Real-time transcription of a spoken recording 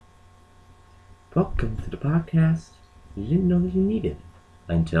Welcome to the podcast you didn't know that you needed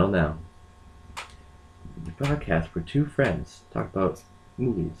until now. The podcast where two friends talk about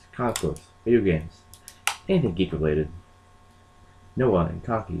movies, comic books, video games, anything geek related. Noah and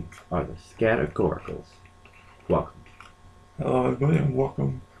Cocky are the Scatteroracles. Welcome. Hello, everybody, and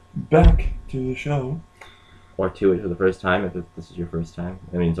welcome back to the show. Or to it for the first time if this is your first time.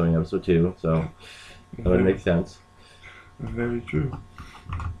 I mean, it's only episode 2, so that would make sense. Very true.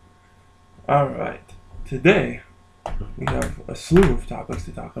 Alright, today we have a slew of topics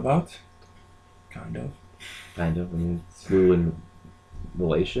to talk about. Kind of. Kind of. I mean, slew in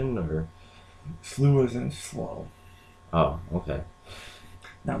relation, or? Slew isn't slow. Oh, okay.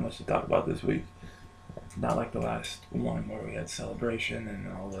 Not much to talk about this week. Not like the last one where we had Celebration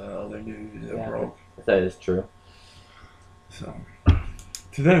and all the other news that broke. That is true. So,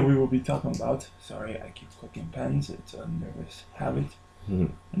 today we will be talking about, sorry, I keep clicking pens, it's a nervous habit.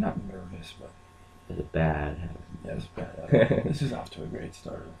 Mm-hmm. I'm not nervous, but... It's a bad habit. Yes, bad. This is off to a great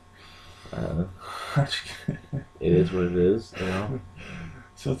start. It is what it is, you know.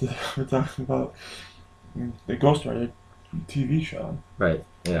 So today we're talking about the Ghost Rider TV show. Right.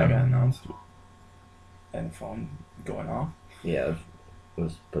 Yeah. That got announced, and the phone going off. Yeah.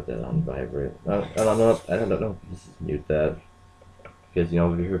 Let's put that on vibrate. I don't know. I don't know. Just mute that because if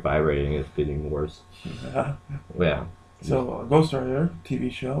you hear vibrating, it's getting worse. Yeah. So Ghost Rider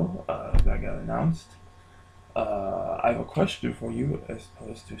TV show that got announced. I have a question for you as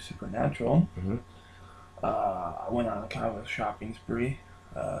opposed to Supernatural. Mm-hmm. I went on a kind of a shopping spree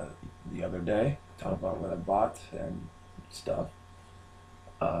the other day. Talk about what I bought and stuff.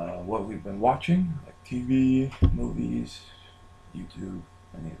 What we've been watching, like TV, movies, YouTube,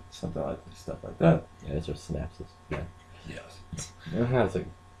 stuff like that. Yeah, it's just synapses. Yeah. Yes. It's like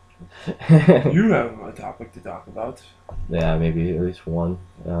You have a topic to talk about. Yeah, maybe at least one.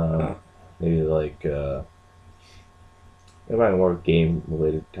 Maybe like maybe more game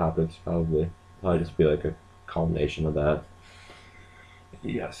related topics. Probably just be like a culmination of that.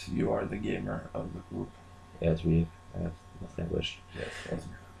 Yes, you are the gamer of the group. As we have established. Yes,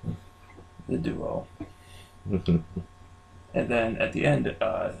 the duo. And then at the end,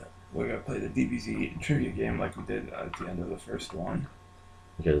 we're going to play the DBZ trivia game like we did at the end of the first one.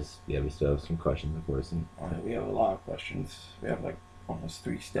 Because, yeah, we still have some questions, of course. And we have a lot of questions. We have like almost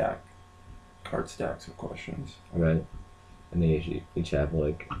 3 card stacks of questions. right. And they each have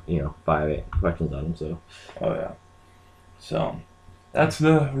like, 5 questions on them, so. Oh, yeah. So, that's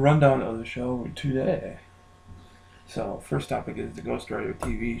the rundown of the show today. So, first topic is the Ghost Rider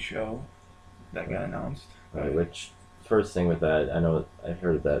TV show that got announced. Right, which, first thing with that, I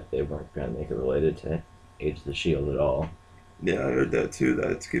heard that they weren't going to make it related to Age of the Shield at all. Yeah, I heard that too,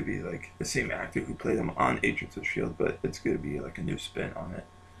 that it's going to be like the same actor who played him on Agents of S.H.I.E.L.D., but it's going to be like a new spin on it,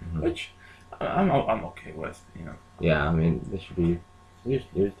 which I'm okay with, Yeah, I mean, it should be,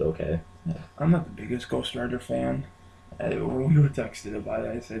 you're okay. Yeah. I'm not the biggest Ghost Rider fan. When we were texted about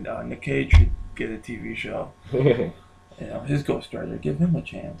it, I said, Nick Cage should get a TV show. His Ghost Rider, give him a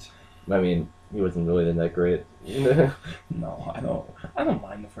chance. I mean, he wasn't really that great. No, I don't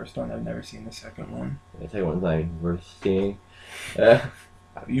mind the first one. I've never seen the second one. The second one's not even worth seeing. Have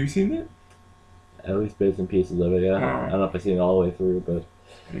you seen it? At least bits and pieces of it, yeah. I don't know if I've seen it all the way through, but...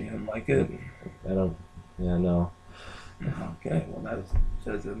 You didn't like it? I don't... Yeah, no. Okay, well that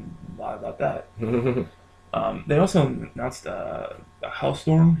says a lot about that. They also announced a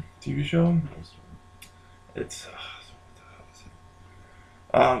Hellstorm TV show. It's...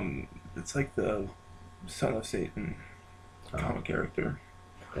 it's like the Son of Satan comic character.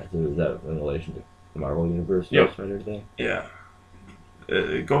 Is that in relation to the Marvel Universe? Yep. Ghost Rider thing? Yeah.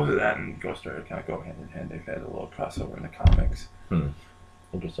 It goes to that and Ghost Rider kind of go hand in hand. They've had a little crossover in the comics.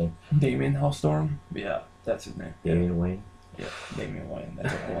 Interesting. Damien Hellstorm? Yeah, that's his name. Damian Wayne? Yeah, Damian Wayne.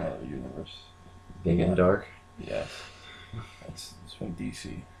 That's a whole other universe. Damian Dark? Yes. It's from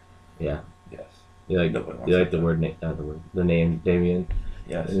DC. Yeah. Yes. You like the word the name Damian?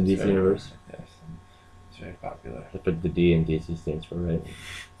 Yes. In the DC universe? Yes. It's very popular. But the D in DC stands for, right?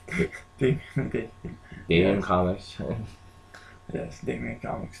 Damian yes. Comics. Yes, Damian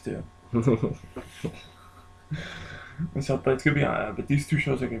Comics too. So, but it's gonna be on. But these 2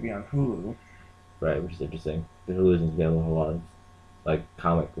 shows are gonna be on Hulu. Right, which is interesting. The Hulu isn't getting a whole lot of like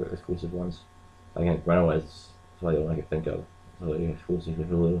comic exclusive ones. Like Runaways, that's probably the one I can think of. Really exclusive to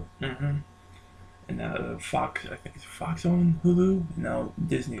Hulu. And Fox, I think it's Fox owned Hulu. Now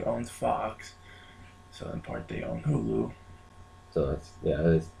Disney owns Fox, so in part they own Hulu. So it's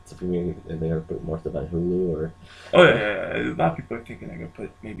something they're gonna put more stuff on Hulu or. Oh yeah. A lot of people are thinking they're gonna put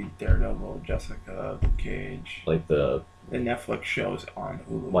maybe Daredevil, Jessica, Cage, like the Netflix shows on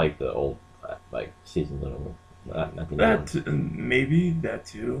Hulu. Like the old like seasons of them. Not the new ones. Maybe that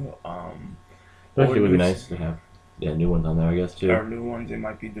too. Especially it would be new nice to have new ones on there, I guess too. or new ones they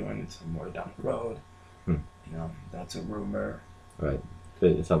might be doing somewhere down the road. Hmm. You know, that's a rumor. Right.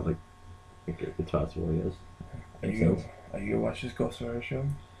 It sounds like it's possible, I guess. Makes sense. Are you gonna watch this Ghost Rider show?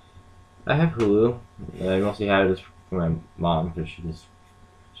 I have Hulu. I mostly have it just for my mom because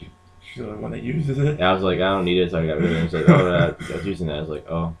She's the only one that uses it. Yeah, I was like, I don't need it, so I got rid of it. She's like, oh, I was using that. I was like,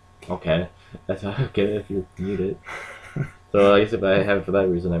 oh, okay. That's how I get it if you need it. So I guess if I have it for that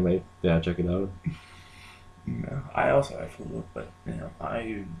reason, I might check it out. No, I also have Hulu, but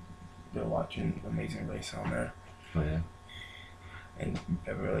I've been watching Amazing Race on there. Oh yeah. And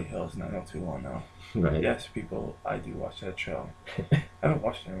Beverly Hills 90210. Right. Yes, people, I do watch that show. I haven't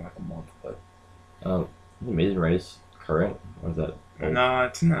watched it in like a month, but. Amazing Race current? Or is that old? No,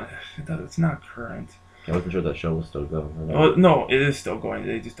 it's not. It's not current. I wasn't sure that show was still going. Oh no, it is still going.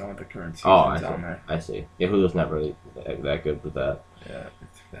 They just don't have the current seasons on there. I see. Yeah, Hulu's not really that good with that. Yeah,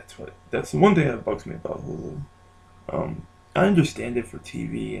 that's the one thing that bugs me about Hulu. I understand it for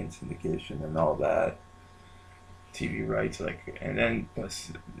TV and syndication and all that. TV rights, and then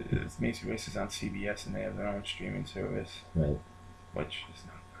plus Amazing Race is on CBS and they have their own streaming service, right? Which is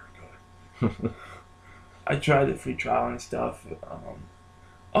not very good. I tried the free trial and stuff,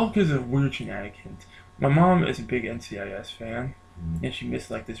 all because of weird shenanigans. My mom is a big NCIS fan, and she missed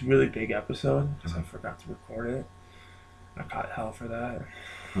like this really big episode because I forgot to record it. I got hell for that,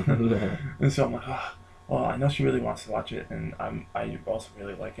 and so I'm like, oh, well, I know she really wants to watch it, and I also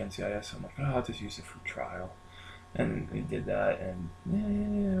really like NCIS, so I'm like, oh, I'll just use it for trial. And we did that, and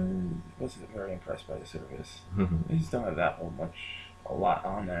wasn't very impressed by the service. They just don't have a lot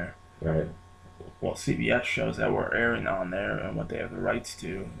on there. Right. Well, CBS shows that were airing on there and what they have the rights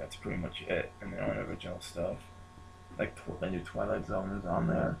to, that's pretty much it. And their own original stuff. Like the new Twilight Zone is on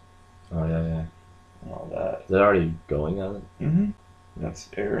there. Oh, yeah. And all that. Is it already going on it? Mm-hmm. That's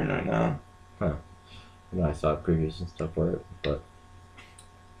airing right now. Huh. I saw previews and stuff for it, but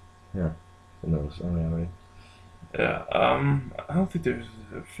yeah. Who knows? I don't know already. Yeah, I don't think there's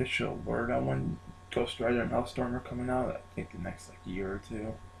an official word on when Ghost Rider and Hellstorm are coming out. I think the next year or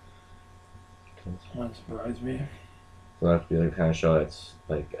two. Wouldn't surprise me. So that'd be the kind of show that's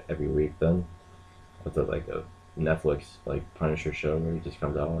like every week then, with like a Netflix Punisher show where he just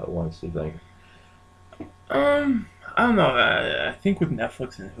comes out at once. You think? I don't know. I think with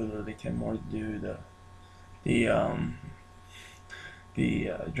Netflix and Hulu, they tend more to do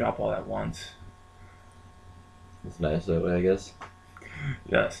the drop all at once. It's nice that way, I guess.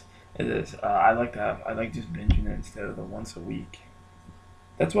 Yes, it is. I like just binging it instead of the once a week.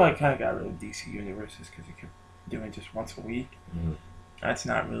 That's why I kind of got rid of DC Universes because you kept doing just once a week. Mm-hmm.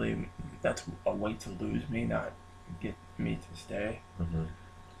 That's a way to lose me, not get me to stay. Mm-hmm.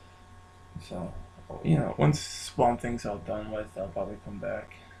 So, once Swamp Thing's all done with, I'll probably come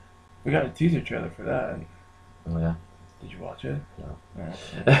back. We got a teaser trailer for that. Oh yeah. Did you watch it? No.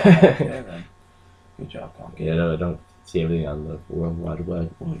 Okay, then. Good job, Pumpkin. Yeah, no, I don't see everything on the World Wide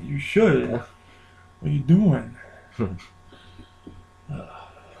Web. Well, you should. What are you doing?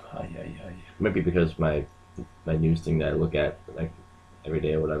 Maybe because my news thing that I look at every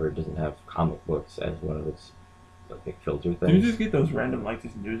day or whatever doesn't have comic books as one of its filter things. Do you just get those random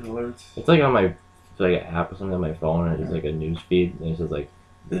just news alerts? It's like on my an app or something on my phone, and it's like a news feed, and it says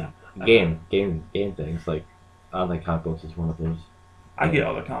game things. Like I don't think comic books is one of those. I get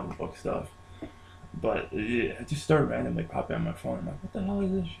all the comic book stuff, but it just started randomly popping on my phone. I'm like, what the hell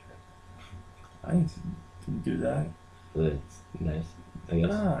is this shit? I didn't do that. It's nice, I guess.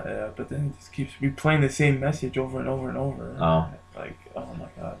 Yeah, but then it just keeps replaying the same message over and over and over. Oh. Oh my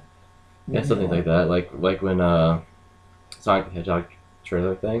god. Yeah, something like that. Like when Sonic the Hedgehog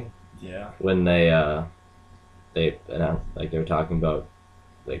trailer thing. Yeah. When they announced they were talking about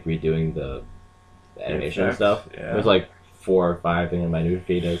redoing the animation and stuff. Yeah. It was 4 or 5 things in my news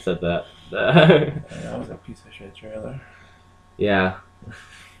feed that said that. That was a piece of shit trailer. Yeah.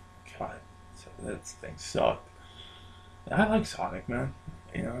 God, that thing sucked. I like Sonic, man.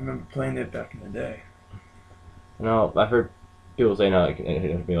 I remember playing it back in the day. No, I've heard people say now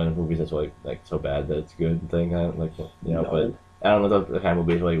in movies that's so bad that it's good thing. No. But I don't know if the kind of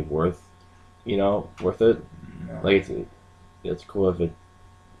movie is really worth it. No. It's cool if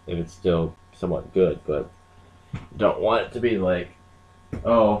it's still somewhat good, but don't want it to be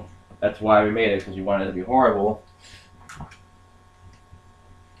oh, that's why we made it because you wanted it to be horrible.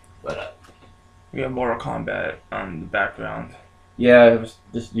 But we got Mortal Kombat on the background. Yeah, I was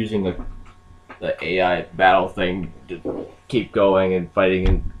just using the AI battle thing to keep going and fighting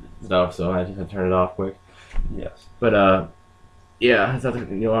and stuff, so I just had to turn it off quick. Yes. But yeah, it's not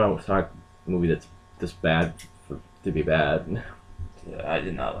want to talk movie that's this bad to be bad. Yeah, I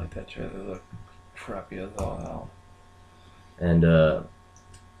did not like that trailer. It looked crappy as all hell. And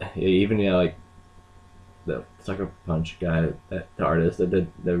even like the Sucker Punch guy, the artist that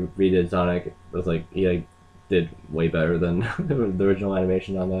redid Sonic, was like he like did way better than the original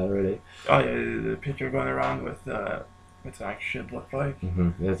animation on that already. Oh yeah, the picture going around with what Sonic should look like.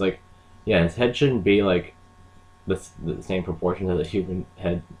 Mm-hmm. It's like, yeah, his head shouldn't be like the same proportion as a human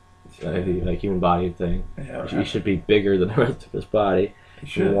head, like human body thing. Yeah, He should be bigger than the rest of his body.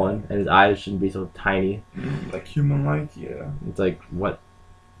 For one, and his eyes shouldn't be so tiny. Like human-like, yeah. It's like, what?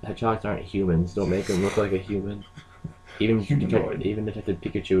 Hedgehogs aren't humans. Don't make them look like a human. Even Detective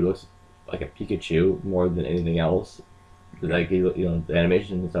Pikachu looks like a Pikachu more than anything else. Like the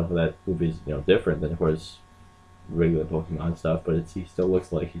animation and stuff of that movie is different than of course regular Pokemon stuff, but he still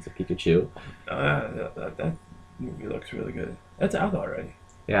looks like he's a Pikachu. That movie looks really good. That's out already.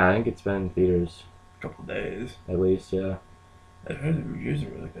 Yeah, I think it's been in theaters A couple days. at least. Yeah. I heard the reviews are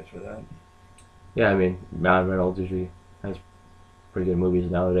really good for that. Yeah, I mean, Ryan Reynolds usually has pretty good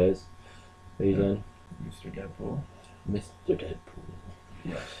movies nowadays that he's in. Mr. Deadpool. Mr. Deadpool.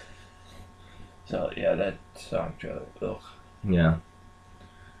 Yes. So yeah, that Sonic trailer. Ugh. Yeah.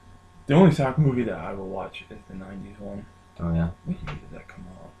 The only Sonic movie that I will watch is the '90s one. Oh yeah. What year did that come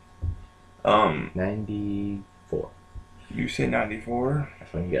out? 94. You say '94?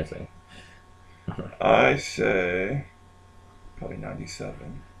 That's what I'm guessing. I say probably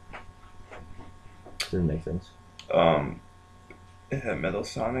 '97. Doesn't make sense. It had Metal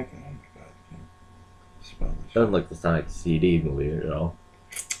Sonic. Oh my god, I can't spell this. Doesn't look the Sonic CD movie at all.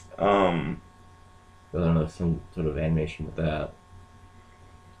 I don't know, some sort of animation with that.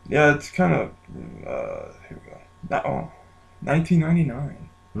 Yeah, it's kind of here we go. 1999.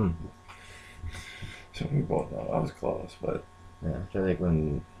 Hmm. So we both know I was close, but Yeah, I'm trying to think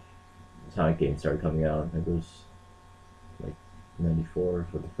when Sonic games started coming out. I think it was like 94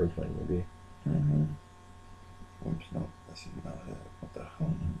 for the first one, maybe. mm-hmm. Oops, no, that's not it. What the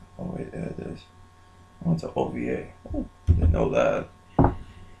hell? Oh wait, yeah, it is. Oh, it's an OVA. Oh, didn't know that.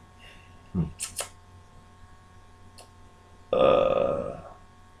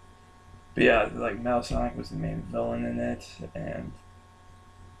 But yeah, like Metal Sonic was the main villain in it, and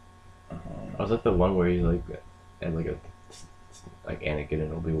Was that the one where he like had like a like Anakin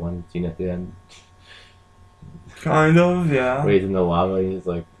and Obi-Wan scene at the end? kind of, yeah. Where he's in the lava, he's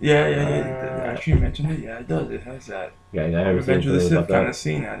like, Yeah. Actually, you mentioned it. Yeah, it does. It has that. yeah, I never seen Revenge of the anything Sith about kind that. of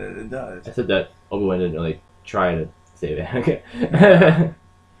scene at it. It does. I said that Obi-Wan didn't really try to save Anakin.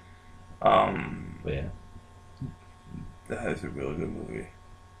 But yeah. That is a really good movie.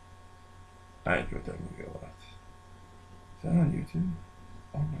 I enjoyed that movie a lot. Is that on YouTube?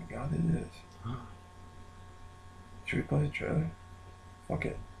 Oh my god, it is. Should we play the trailer? Fuck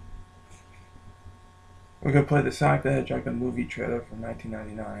it. We're gonna play the Sonic the Hedgehog the movie trailer from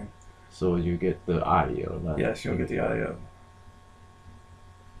 1999. So you get the audio, not Yes, you'll get the audio.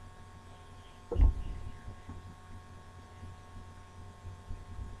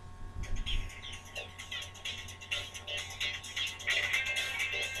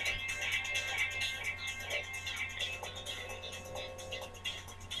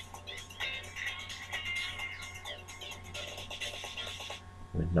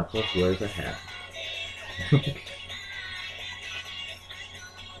 when Knuckles wears a hat.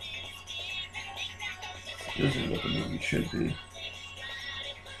 This is what the movie should be.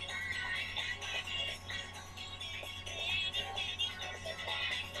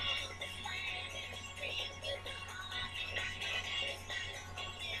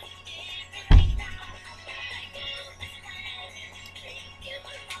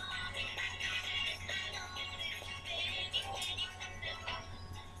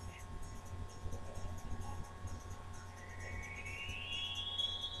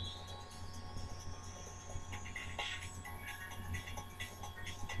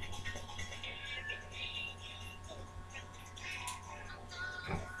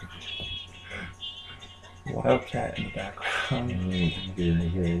 Wild cat in the background.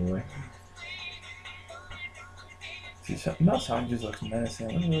 Anyway. See, Mount Sonic just looks menacing.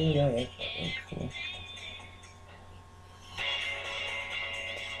 Look at that. That looks cool.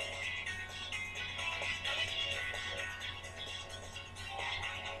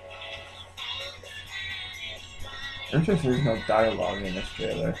 Interesting, there's no dialogue in this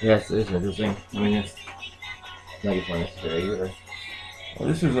trailer. Yes, it is interesting. I mean, it's not even necessary either. Well,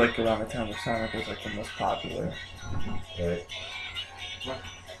 this was like around the time where Sonic was like the most popular. Right.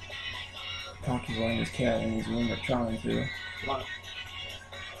 Donkey's wearing his cat and he's room or trying to. Come on.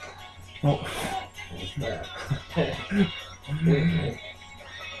 Oh.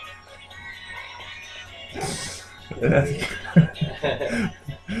 The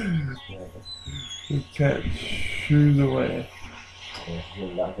cat shoos away.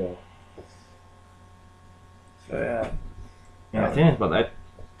 So yeah. Yeah, I think it's about that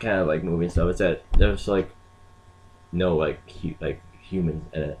kind of like movie stuff. It's that there's like no like humans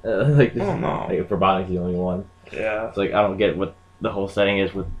in it. Like this, Oh no. like Robotic's the only one. Yeah. It's like I don't get what the whole setting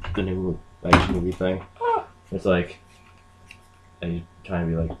is with the new like movie thing. It's like are you trying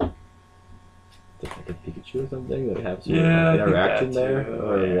to be like the Pikachu or something that have some Yeah, I think interaction that there too,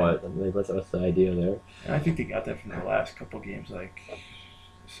 or yeah. what? Like what's the idea there? And I think they got that from the last couple games, like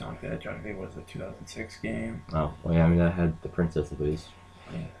Sonic the Hedgehog. I think it was the 2006 game. Oh, well, yeah, I mean I had the princess at least,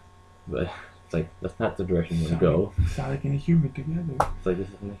 Yeah. but it's like that's not the direction you Sonic, go. Sonic and a human together. It's like this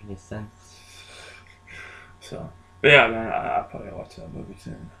doesn't make any sense. So, but yeah, man, I'll probably watch that movie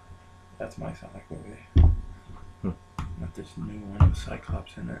soon. That's my Sonic movie. Not this new one with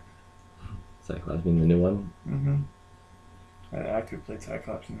Cyclops in it. Cyclops being the new one. Mm-hmm. The actor who played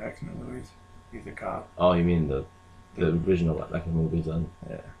Cyclops in the X-Men movies. He's a cop. Oh, you mean the original like movies then?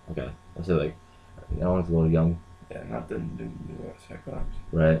 Yeah. Okay, I said like that one's a little young. Yeah, not the new Cyclops.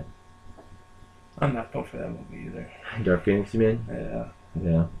 Right. I'm not pumped for that movie either. Dark Phoenix, you mean? Yeah.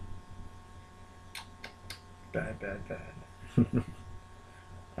 Yeah. Bad.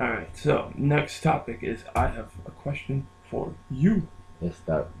 Alright, so next topic is I have a question for you. It's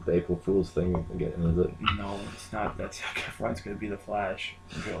not the April Fool's thing again, is it? No, it's not. That's Zac Efron's gonna be the Flash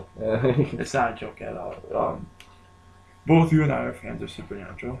joke. Yeah. It's not a joke at all. Both you and I are fans of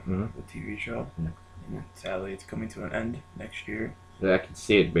Supernatural, Mhm. the TV show. Yeah. And sadly, it's coming to an end next year. I can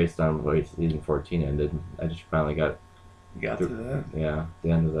see it based on where season 14 ended. I just finally got You got to that? yeah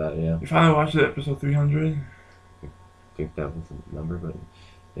the end of that. Yeah, You finally watched the episode 300? I think that was the number, but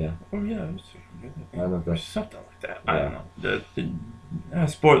yeah. Oh yeah, it was 300. I don't know if Or that's something like that. Yeah. I don't know. The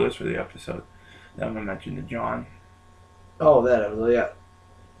spoilers for the episode. I'm gonna mention to John. oh that was yeah.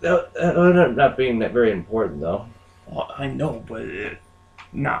 That ended up not being that very important though. Well, I know, but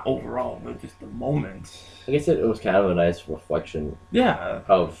not overall, but just the moments. I guess it was kind of a nice reflection Yeah,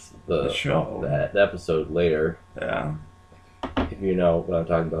 of the show. the episode later. Yeah. If you know what I'm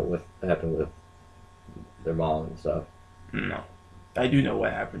talking about, what happened with their mom and stuff. No. I do know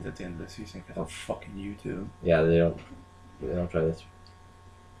what happens at the end of the season because of fucking YouTube. Yeah, they don't try this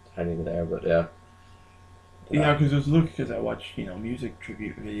hiding there, but yeah. Yeah, because it was Luke, because I watched, music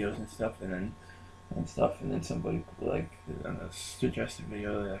tribute videos and stuff, and then somebody like on a suggested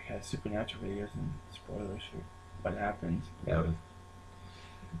video that had supernatural videos and spoilers for what happens. Yeah. It was,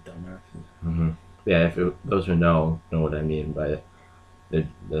 Dumbasses. mm-hmm. Yeah, if those who know what I mean by the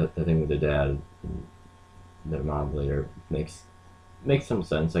thing with the dad and their mom later makes some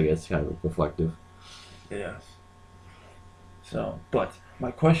sense, I guess, kind of reflective. Yes. So, but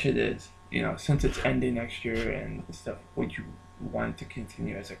my question is, since it's ending next year and stuff, would you want to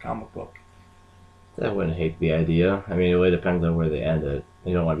continue as a comic book? I wouldn't hate the idea. I mean, it really depends on where they end it.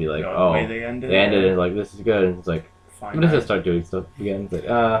 You don't want to be like, The way they ended. they ended it like this is good, and it's like Fine. I'm gonna start doing stuff again. It's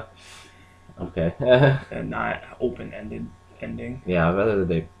like okay. And not open-ended ending. Yeah, I'd rather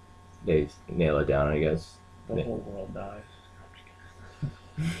they nail it down, I guess. The whole world dies.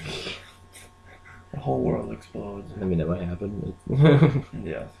 The whole world explodes. I mean, that might happen.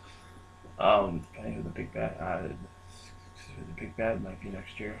 Yes. Depending on the big bad. The big bad might be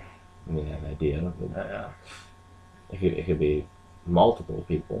next year. I mean, I have an idea. But Yeah. it could be multiple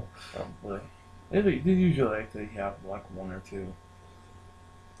people. Probably. They usually like to have like one or two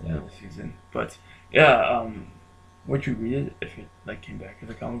Yeah. in the season. But yeah, would you read it if it like came back as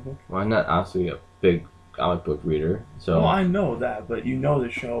a comic book? Well, I'm not honestly a big comic book reader, so. Well, I know that, but you know the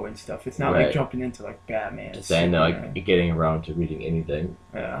show and stuff. It's not like Right. jumping into like Batman. Just saying, like Superman. getting around to reading anything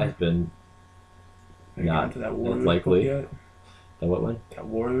Yeah. has been Have you not gotten to that Warriors likely. book yet? the what one? That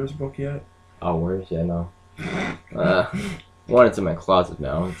Warriors book yet? Oh, where's yeah no. One, it's in my closet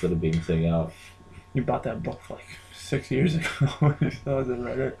now instead of being sitting out. You bought that book like 6 years ago. You still hasn't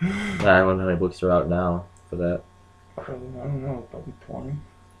read it. I wonder how many books are out now for that. Probably, I don't know, probably 20.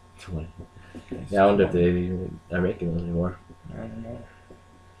 20. Okay, Yeah, I wonder if they even are making those anymore. I don't know.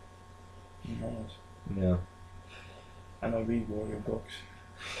 Who knows? Yeah. I don't read warrior books.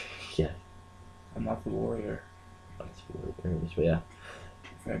 Yeah. I'm not the warrior. That's really curious, but yeah.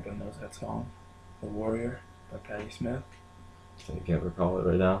 If anybody knows that song, The Warrior by Patti Smith, I can't recall it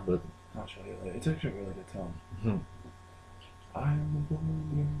right now, but I'll show you later. It's actually a really good song. Hmm. I am a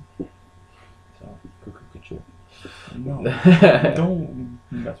warrior. So, cuckoo. no, don't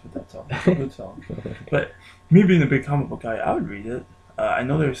mess with that song. It's a good song. But me being a big comic book guy, I would read it. I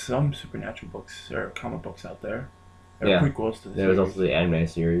know there's some supernatural books or comic books out there. They're Yeah. prequels to the There was series. also the anime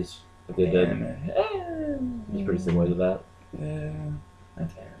series that they did. Anime. It's pretty similar to that. Yeah,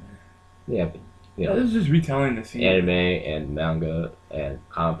 that's anime. Yeah, but This is just retelling the scene. anime and manga and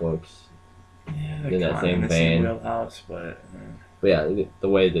comic books. Yeah, in they're that kind of same in the same vein. wheelhouse, but But yeah, the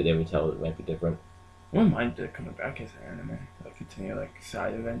way that they would tell it might be different. I wouldn't mind it coming back as an anime. Like continue like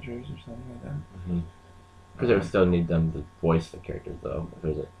side adventures or something like that. Because I would still need them to voice the characters though. If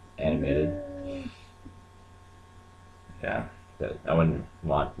there's animated, Yeah. that I wouldn't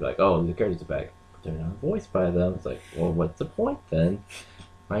want to be like, oh, the characters are back, but they're not voiced by them. It's like, well, what's the point then?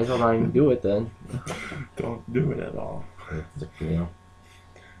 Might as well not even do it then. Don't do it at all. It's, you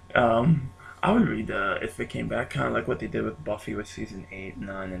I would read if it came back, kind of like what they did with Buffy with season 8,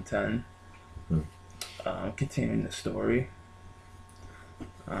 9, and 10. Continuing the story.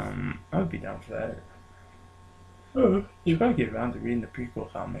 I would be down for that. You probably get around to reading the prequel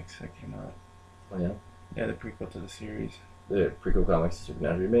comics that came out. Oh yeah. Yeah, the prequel to the series. The prequel comics is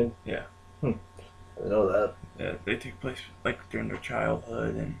now remade. Yeah. I didn't know that. Yeah, they take place like during their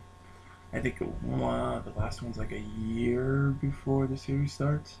childhood, and I think the last one's like a year before the series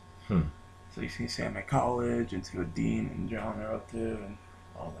starts. So you see Sam at college, and see what Dean and John are up to, and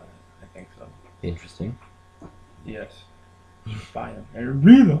all that. I think so. Interesting. Yes. Buy them and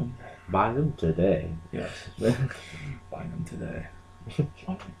read them. Buy them today. Yes. Buy them today. Why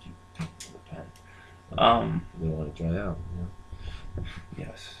don't you take the pen? You don't want to try out.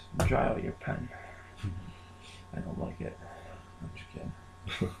 Yes. Dry out your pen. I don't like it. I'm just kidding.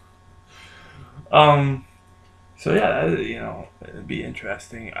 So yeah, it'd be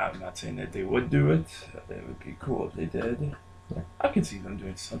interesting. I'm not saying that they would do it. It would be cool if they did. Yeah. I could see them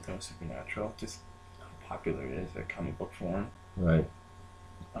doing something supernatural, just how popular it is at comic book form. Right.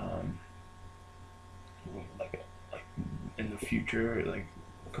 Like in the future, like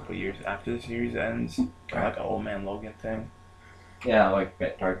a couple years after the series ends, kind of like an Old Man Logan thing. Yeah, like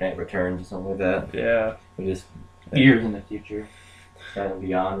Dark Knight Returns or something like that. Yeah. Or just years in the future. Batman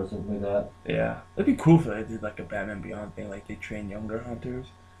Beyond or something like that. Yeah. It'd be cool if they did like a Batman Beyond thing, like they train younger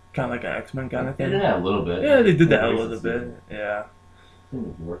hunters. Kind of like an X-Men kind of thing. They did that a little bit. Yeah, they did that a little bit. Yeah.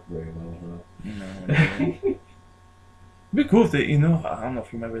 Didn't work very well, No. It'd be cool if they, I don't know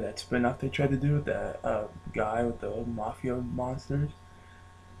if you remember that spin-off they tried to do with that guy with the mafia monsters.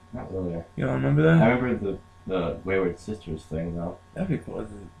 Not really. You don't remember that? I remember the Wayward Sisters thing, though. That'd be cool.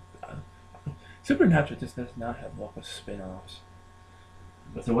 Supernatural just does not have luck with spin-offs.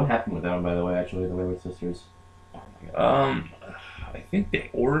 So what happened with that one, by the way, actually, the Wayward Sisters? I think they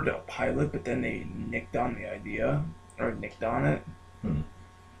ordered a pilot, but then they nicked on the idea, or nicked on it.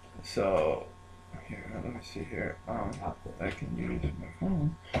 So, here, let me see here. I can use my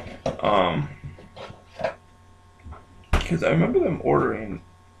phone. Because I remember them ordering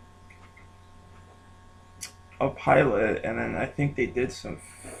a pilot, and then I think they did some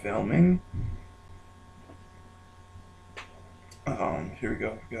filming. Here we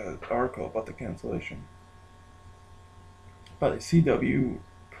go. We got an article about the cancellation by the CW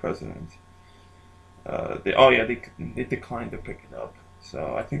president. They declined to pick it up.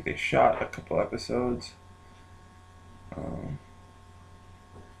 So I think they shot a couple episodes.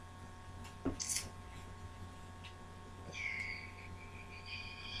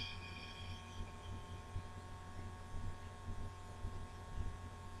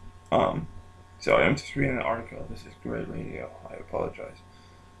 So I'm just reading an article. This is great radio. I apologize.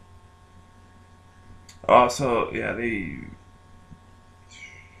 So yeah, they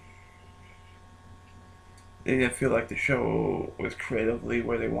didn't feel like the show was creatively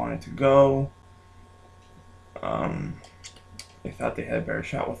where they wanted to go. They thought they had a better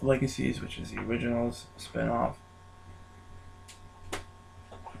shot with Legacies, which is the originals spinoff.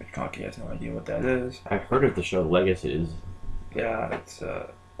 Which Conky has no idea what that is. I've heard of the show Legacies. Yeah, it's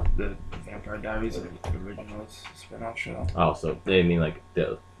the Vampire Diaries originals spinoff show. Oh, so they mean like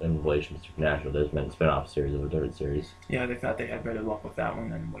in relation to Supernatural, there's been a spin-off series of a different series. Yeah, they thought they had better luck with that one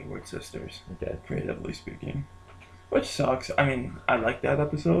than Wayward Sisters. Okay. Creatively speaking. Which sucks. I mean, I like that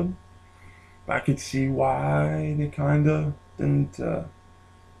episode. But I could see why they kind of didn't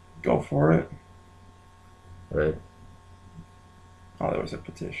go for it. Right. Oh, there was a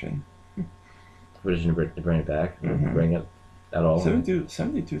petition. Petition to bring it back? Mm-hmm. Bring it at all?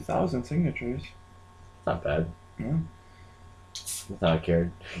 72,000 signatures. Not bad. Yeah. That's how I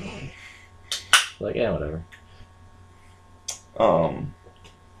cared. Like, yeah, whatever.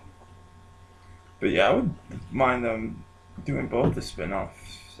 But yeah, I would mind them doing both the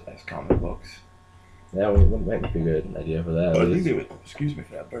spin-offs as comic books. Yeah, might be a good idea for that. But I think they would, excuse me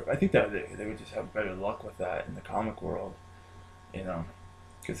for that burp, I think that they would just have better luck with that in the comic world,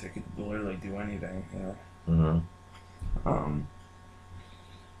 because they could literally do anything, Mm-hmm.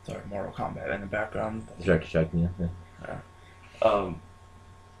 Sorry, Mortal Kombat in the background. Distracting you. Yeah.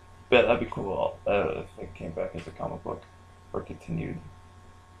 But that'd be cool if it came back as a comic book or continued,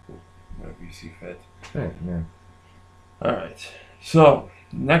 whatever you see fit. Right, yeah. All right. So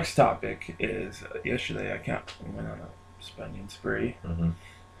next topic is yesterday I went on a spending spree. Mm-hmm.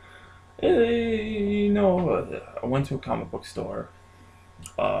 I went to a comic book store.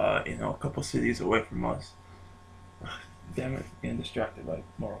 A couple cities away from us. Damn it, getting distracted by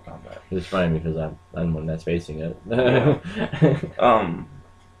Mortal Kombat. It's funny because I'm the one that's facing it. Yeah.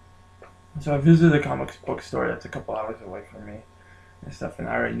 So I visited a comic book store that's a couple hours away from me and stuff, and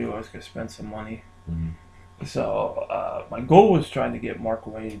I already knew I was gonna spend some money. Mm-hmm. So my goal was trying to get Mark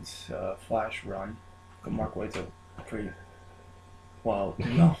Waid's Flash run. Mark Waid's a pretty comic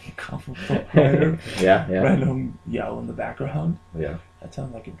book writer. Yeah. Random yell in the background. Yeah. That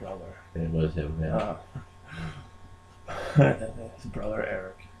sounds like a brother. It was him. Yeah. His brother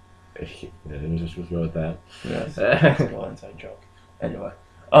Eric. Yeah, it was just what's wrong with that. Yes, that's a little inside joke. Anyway,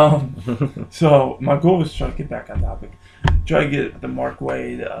 so my goal was to try to get back on topic. Try to get the Mark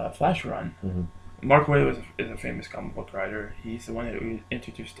Waid Flash run. Mm-hmm. Mark Waid is a famous comic book writer. He's the one that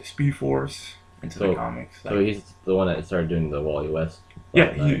introduced the Speed Force into the comics. So he's the one that started doing the Wally West.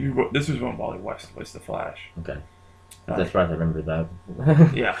 Yeah, this was when Wally West was the Flash. Okay. That's right, I remember that.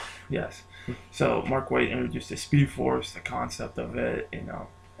 Yeah, yes. So Mark Waid introduced the Speed Force, the concept of it, and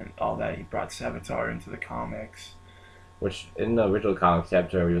all that. He brought Savitar into the comics. Which, in the original comics,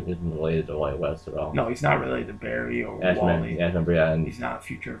 Savitar isn't related to Wally West at all. No, he's not related to Barry or Wally. Yeah, I remember, yeah. And he's not a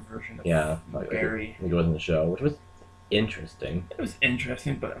future version of Barry. He goes in the show, which was interesting. It was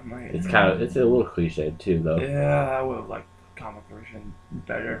interesting, but I'm like... It's a little cliche, too, though. Yeah, I would have liked the comic version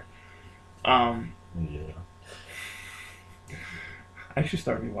better. Yeah. I actually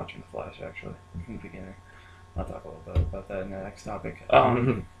started rewatching The Flash, actually, from the beginning. I'll talk a little bit about that in the next topic.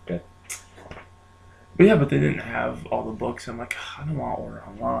 Okay. But they didn't have all the books. I'm like, I don't want to order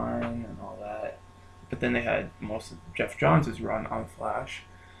online and all that. But then they had most of Jeff Johns' run on Flash.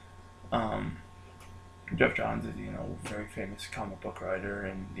 Jeff Johns is, a very famous comic book writer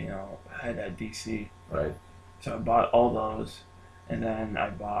and, head at DC. Right. So I bought all those, and then I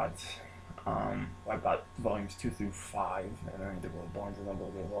bought volumes 2 through 5, and I need to go to Barnes & Noble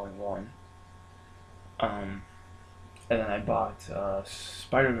to get volume 1. And then I bought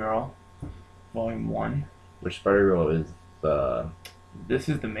Spider-Girl, volume 1. Which Spider-Girl is This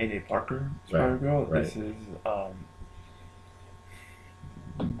is the Mayday Parker Spider-Girl. Right. This is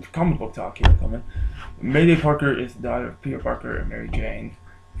comic book talk here coming. Mayday Parker is the daughter of Peter Parker and Mary Jane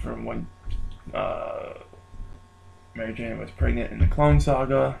from when Mary Jane was pregnant in the Clone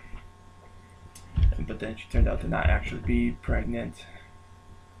Saga. But then she turned out to not actually be pregnant.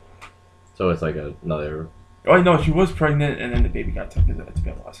 So it's like another... Oh, no, she was pregnant, and then the baby got taken. It's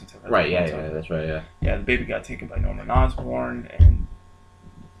been a while since I've read Right, yeah, that's right, yeah. Yeah, the baby got taken by Norman Osborn, and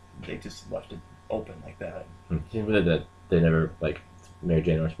they just left it open like that. That they never, like, Mary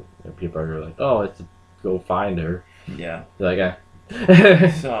Jane or Peter Parker, like, oh, let's go find her. Yeah. They're like,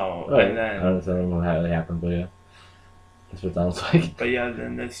 So, right. and then... I don't know how that happened, but yeah. That's what it sounds like. But yeah,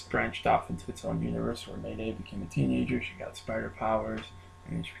 then this branched off into its own universe where Mayday became a teenager, she got spider powers,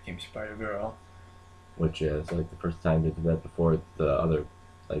 and then she became Spider-Girl. Which is like the first time they did that before the other,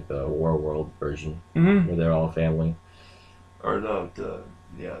 like the War World version, Mm-hmm. where they're all family. Or the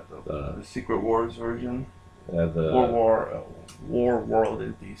Secret Wars version. The War World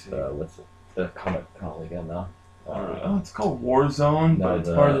is DC. what's the comic called again now? It's called Warzone, no, but it's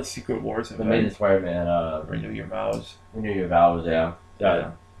part of the Secret Wars The event. Amazing Spider-Man. Renew Your Vows. Renew Your Vows, yeah.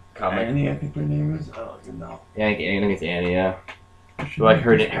 Yeah. Comic. Annie, I think her name is. Oh, you know. Yeah, I think it's Annie. Yeah. Like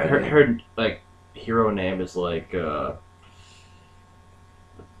her like hero name is like it's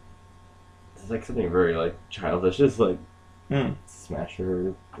like something very like childish. It's like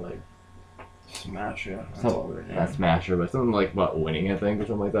Smasher, like Smasher. Not Smasher, but something like about winning, I think, or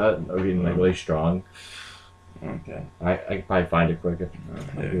something like that, or being like really strong. Okay. I can probably find it quick if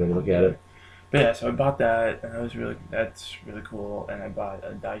you look at it. But yeah, so I bought that, and that's really cool. And I bought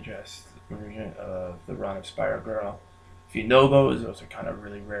a digest version of the run of Spider-Girl. If you know those are kind of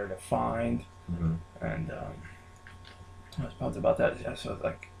really rare to find. Mm-hmm. And I was pumped about that. Yeah, so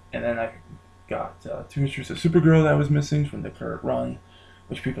and then I got Two Issues of Supergirl that was missing from the current run,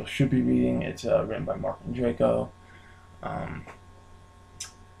 which people should be reading. It's written by Mark and Draco.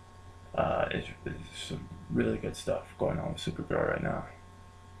 It's some really good stuff going on with Supergirl right now.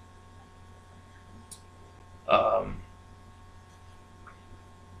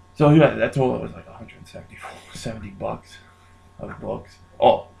 So yeah, that total was like $170 of books.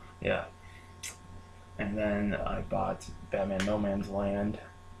 Oh, yeah. And then I bought Batman No Man's Land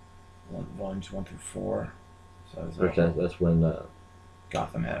volumes 1 through 4. So it's Which that's when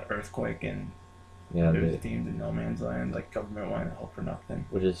Gotham had an earthquake and yeah, it was deemed a no man's land. Like government wanted to help for nothing.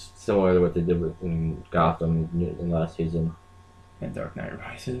 which is similar to what they did in Gotham in last season. And Dark Knight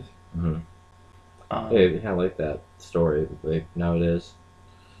Rises. Mm-hmm. They kind of like that story like nowadays.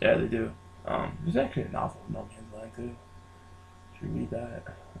 Yeah, they do. There's actually a novel, No Man's Land, too. Should read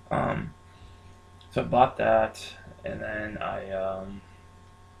that. So I bought that, and then I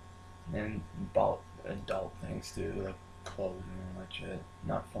and bought adult things too, like clothes and all that shit.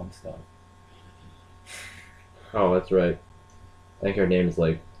 Not fun stuff. Oh, that's right. I think her name is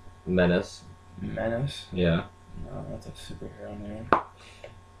like Menace. Menace? Yeah. No, that's a superhero name.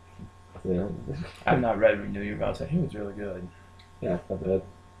 Yeah. I've not read Renew Your Vows. I hear it's really good. Yeah, it's not bad.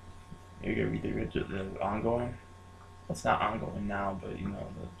 You can read the ongoing. Well, it's not ongoing now, but you know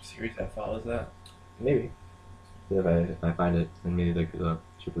the series that follows that. Maybe. If I find it in maybe like a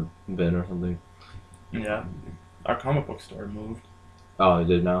super bin or something. Yeah, our comic book store moved. Oh, it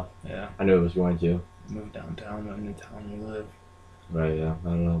did now? Yeah, I knew it was going to. moved downtown, in the town we live. Right, yeah. I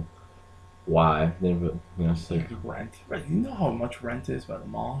don't know why. But, you know, it's like. Rent. Right, you know how much rent is by the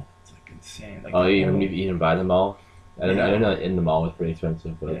mall? It's like insane. Like Oh, you even buy the mall? I didn't know in the mall was pretty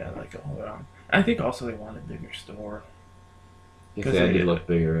expensive, but. yeah, like all around. I think also they want a bigger store. Because they did look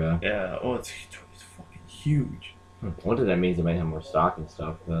bigger, yeah. Yeah, oh, it's fucking huge. I wonder if that means they might have more stock and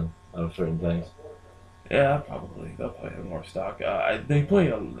stuff then of certain things. Yeah, probably. They'll probably have more stock. They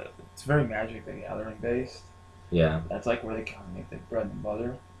play it's very Magic the Gathering based. Yeah. That's like where they kind of make their bread and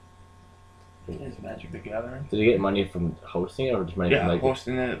butter. Is Magic the Gathering. Did you get money from hosting it or just money Yeah, from like...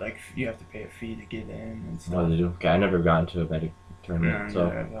 hosting it, like you have to pay a fee to get in and stuff. Oh, did you? Okay, I never got into a Magic tournament, And, so...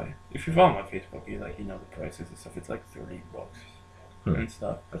 like, if you follow my Facebook, you know the prices and stuff. It's like $30 and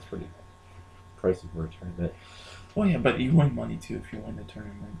stuff. That's pretty pricey for a tournament. Well, yeah, but you win money too if you win the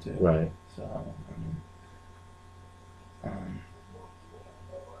tournament too. Right. So, I mean,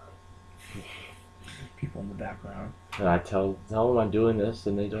 people in the background. And I tell them I'm doing this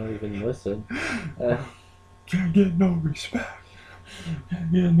and they don't even listen. Can't get no respect.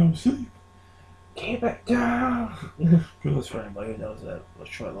 Can't get no sleep. Keep it down. Kudos for anybody who knows that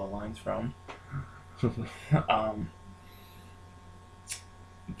short little lines from.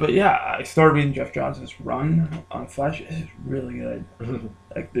 But yeah, I started reading Jeff Johns' run on Flash. It's really good.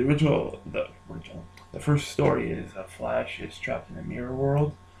 Like the first story is Flash is trapped in a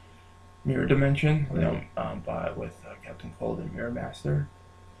mirror dimension, you know, with Captain Cold and Mirror Master.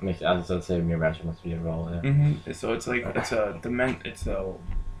 As I say, Mirror Master must be involved. Yeah. Mm-hmm. So it's like it's a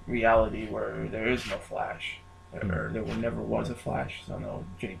reality where there is no Flash, or there never was a Flash. So no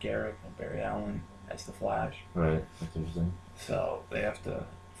Jay Garrick, no Barry Allen as the Flash. Right. That's interesting. So they have to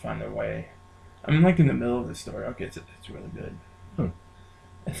find their way. I'm like in the middle of the story. Okay, it's really good.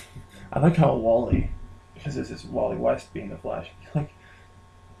 I like how Wally, because this is Wally West being the Flash.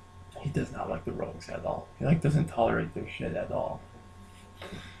 He does not like the Rogues at all. He doesn't tolerate their shit at all.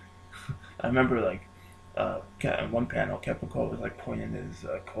 I remember in one panel, Captain Cold was pointing his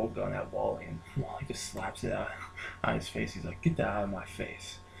cold gun at Wally, and Wally just slaps it out on his face. He's like, "Get that out of my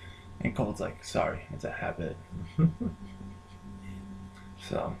face!" And Cold's like, "Sorry, it's a habit."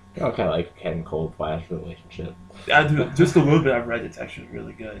 So I kind of like Cat and Cold Flash relationship. I do just a little bit. I've read. It's actually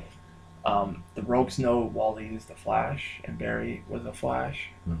really good. The Rogues know Wally is the Flash and Barry was the Flash,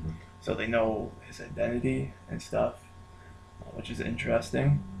 so they know his identity and stuff, which is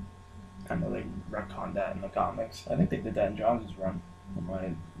interesting. I know they retconned that in the comics. I think they did that in Johns' run when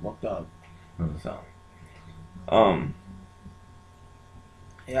I looked up. So,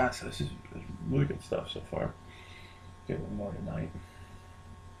 yeah. So this is really good stuff so far. Get one more tonight.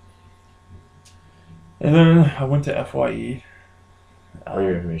 And then I went to FYE. For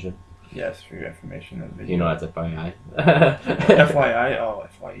your information. Yes, for your information. You know that's FYI. FYI? Oh,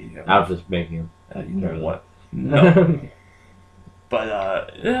 FYE. I was just making you know what? No. But,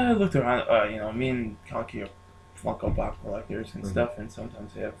 yeah, I looked around. Me and Conky are Funko Pop collectors and stuff, and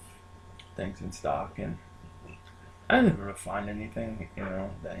sometimes they have things in stock, and I never really find anything,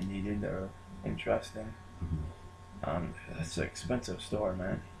 that I needed or interesting. That's an expensive store,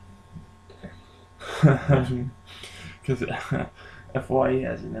 man. Because FYE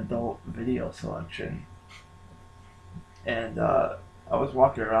has an adult video selection, and I was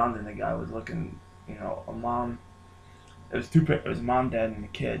walking around and the guy was looking, a mom. It was a mom, dad, and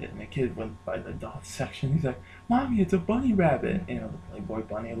a kid went by the adult section. He's like, "Mommy, it's a bunny rabbit," the Playboy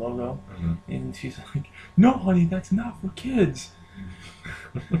bunny logo, and she's like, "No, honey, that's not for kids."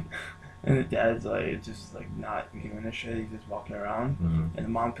 And the dad's just not giving a shit. He's just walking around, and the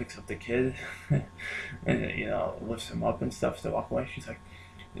mom picks up the kid, and lifts him up and stuff to walk away. She's like,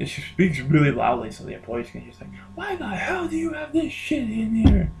 She speaks really loudly so the employees can hear. She's like, "Why the hell do you have this shit in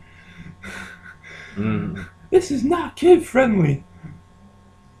here? This is not kid friendly."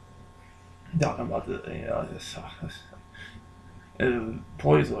 Talking about this. And the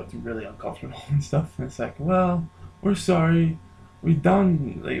employees looked really uncomfortable and stuff. And it's like, well, we're sorry. They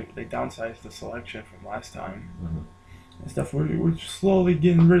downsized the selection from last time and stuff. We're slowly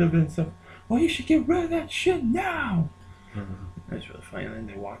getting rid of it and stuff. Well, you should get rid of that shit now. That's really funny. And then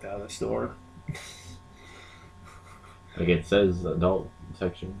they walked out of the store. Like it says adult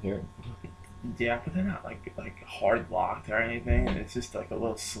section here. Yeah, but they're not like hard locked or anything. And it's just like a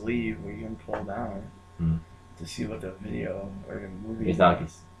little sleeve where you can pull down to see what the video or the movie. It's not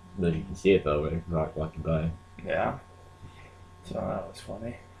that you can see it though, but it's not walking by. Yeah. So that was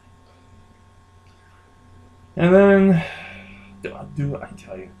funny. And then, do I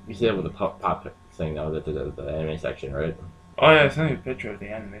tell you? You see that with the pop thing though, the anime section, right? Oh yeah, I sent you a picture of the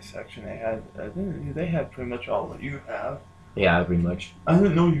anime section. They had pretty much all that you have. Yeah, pretty much. I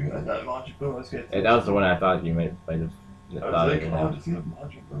didn't know you had that Majin Buu. That was the one I thought you might have. I was like, oh, does he have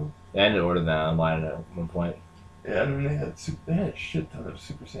Majin Buu? I ended up ordering that online at one point. Yeah, and then they had a shit ton of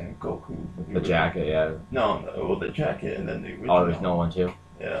Super Saiyan Goku. The jacket, yeah. No, well, the jacket and then the original. Oh, there's no one too.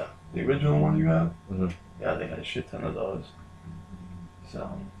 Yeah, the original one you have. Mm-hmm. Yeah, they had a shit ton of those. So,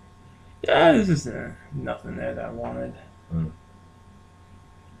 yeah, there's just nothing there that I wanted.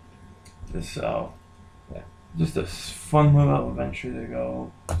 So, yeah, just a fun little adventure to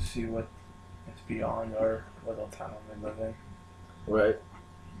go see what is beyond our little town we live in. Right.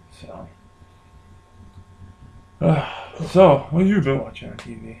 So, so what have you been watching on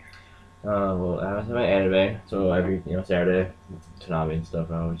TV? Well, I was my anime, so every Saturday, Toonami and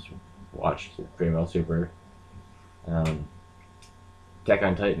stuff, I always watch Primo Super. Attack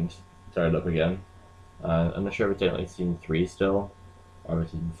on Titans started up again. I'm not sure if it's in like season 3 still, or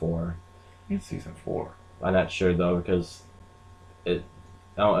season 4. It's season 4. I'm not sure though because I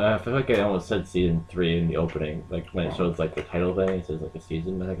feel like I almost said season 3 in the opening, like when it shows like the title thing, it says like a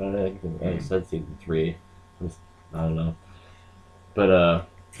season. I think on it, I said season 3. I don't know, but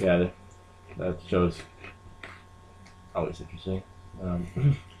yeah, that show's always interesting.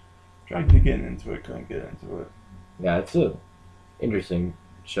 Tried to get into it, couldn't get into it. Yeah, it's a interesting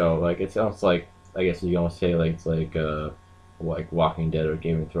show. Like it sounds like I guess you can almost say like it's like Walking Dead or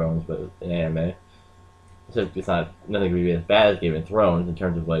Game of Thrones, but in anime. So it's not nothing would be as bad as Game of Thrones in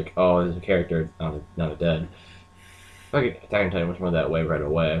terms of like, oh, there's a character, not a dead. Like Attack on Titan was more that way right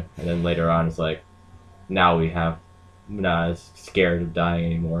away, and then later on it's like, now we have not as scared of dying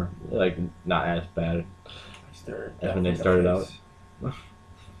anymore. Like not as bad as when they started out.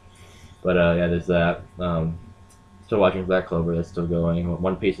 But yeah, there's that. Still watching Black Clover. That's still going.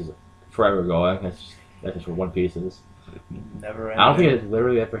 One Piece is forever going. That's just what One Piece is. Never ending. I don't think it's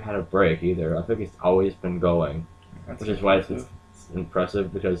literally ever had a break either. I think it's always been going, which is why it's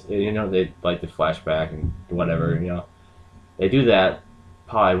impressive because they like the flashback and whatever. They do that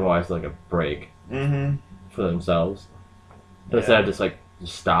probably more as like a break for themselves, but instead of just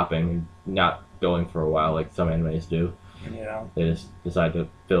stopping and not going for a while like some animes do. Yeah. They just decide to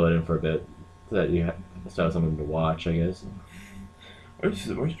fill it in for a bit so that you still have something to watch, I guess. Where's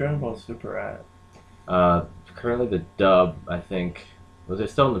Dragon Ball Super at? Currently the dub, I think, was it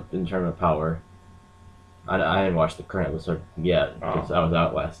still in Tournament of Power? I didn't watch the current episode yet because I was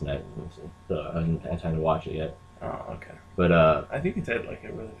out last night, so I hadn't had time to watch it yet. Oh, okay. But I think it's at like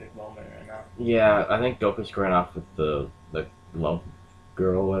a really big moment right now. Yeah, I think Goku's squaring off with the love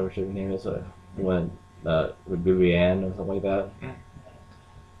girl, whatever her name is, with Vivian or something like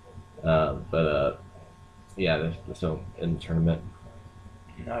that. But yeah, they're still in the tournament.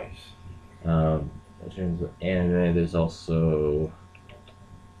 Nice. In terms of anime, there's also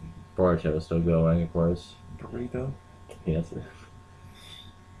Boruto still going, of course. Burrito? Yes.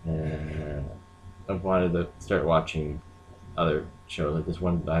 I wanted to start watching other shows. Like this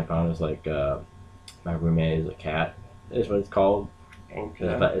one that I found was like My Roommate is a Cat, is what it's called. Okay.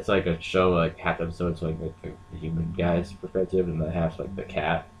 It's like a show, like half the episode's like the human guy's perspective, and then half's like the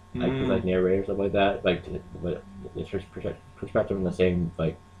cat, like narrator or something like that. Like, but it's his perspective in the same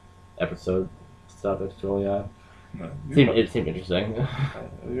like episode stuff. It's totally it seemed interesting.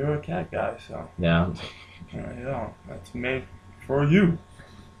 You're a cat guy, so Yeah. Yeah, that's made for you.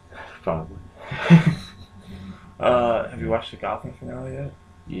 Probably. Have you watched the Gotham finale yet?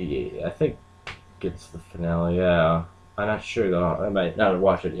 Yeah, I think it's the finale. Yeah, I'm not sure though. I might not have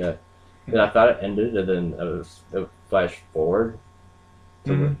watched it yet. But I thought it ended, and then it flashed forward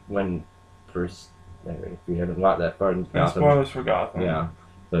to when Bruce. If we haven't got that far in No Gotham. spoilers for Gotham. Yeah,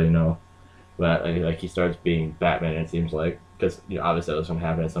 so but like he starts being Batman. It seems like because obviously that was going to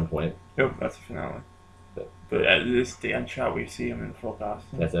happen at some point. Yep, that's the finale. But this the end shot where you see him in full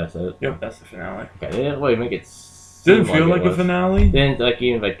costume. That's it. Yep, that's the finale. Okay, they didn't really make it. Didn't feel like a finale. They didn't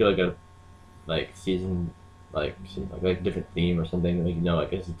even do a season like a different theme or something to make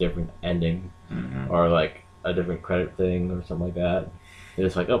it's a different ending or like a different credit thing or something like that.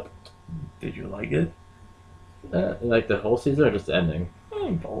 It's like, oh, did you like it? Like the whole season or just the ending?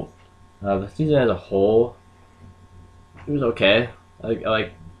 Both. The season as a whole, it was okay. I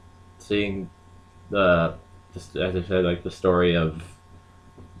like seeing as I said, like the story of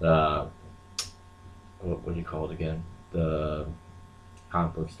what do you call it again? The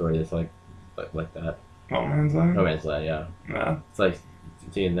comic book story that's like that. No Man's Land? No Man's Land, yeah. Yeah. It's like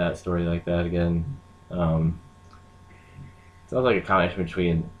seeing that story like that again. Sounds like a combination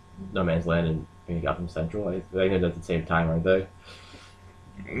between No Man's Land and maybe Gotham Central. I think they're at the same time, aren't they?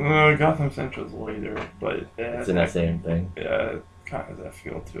 Gotham Central's later, but it's in that same thing. Yeah, it kind of has that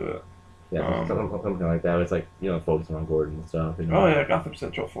feel to it. Yeah, something like that. It's like focusing on Gordon and stuff. Oh yeah, Gotham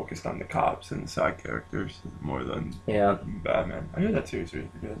Central focused on the cops and the side characters more than Batman. I hear that series really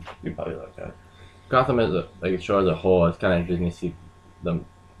good. You probably like that. Gotham as a show as a whole, it's kind of interesting to see them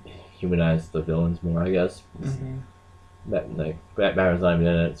humanize the villains more. I guess. Batman's not even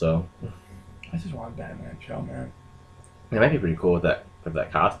in it, so. I just want a Batman show, man. It might be pretty cool with that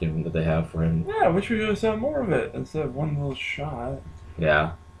costume that they have for him. Yeah, I wish we just had more of it instead of one little shot.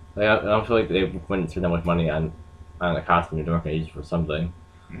 Yeah. I don't feel like they wouldn't spend that much money on a costume. They're not going to use it for something.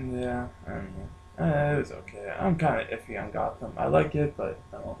 Yeah, I don't know. It was okay. I'm kind of iffy on Gotham. I like it, but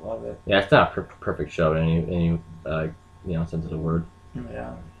I don't love it. Yeah, it's not a perfect show in any sense of the word.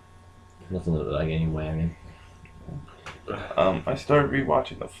 Yeah. Nothing like any way. I mean. I started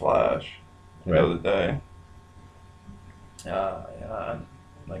rewatching The Flash the other day.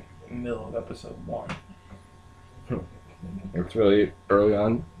 Like middle of episode 1. It's really early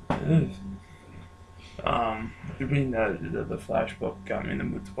on. It is. Reading the Flash book got me in the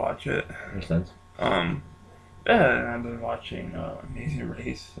mood to watch it. Makes sense. Yeah, and I've been watching Amazing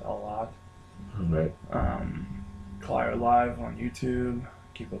Race a lot. Right. Claire Live on YouTube.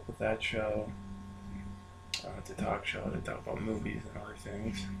 Keep up with that show. It's a talk show. They talk about movies and other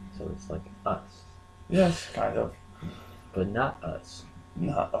things. So it's like us. Yes, kind of. But not us.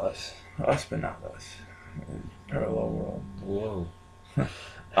 Not us. Us, but not us. Parallel world. Whoa.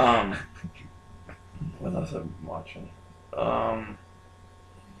 What else I'm watching?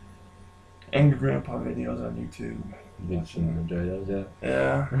 Angry Grandpa videos on YouTube. Enjoy those,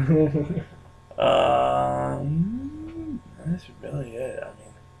 yeah. That's really it. I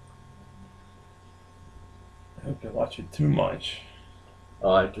mean, I hope you're watching too much.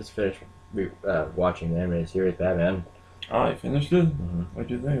 Oh, I just finished watching the animated series Batman. Oh, you finished it? Mm-hmm.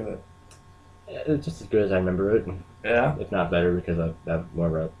 What'd you think of it? It's just as good as I remember it. Yeah? If not better, because I have more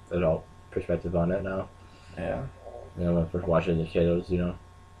of an adult perspective on it now. Yeah. When I first watched it as a kid, it was,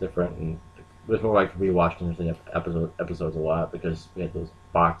 different. And it was more like rewatching the episodes a lot because we had those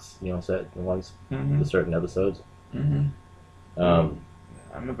box, set ones, the certain episodes. Mm-hmm. I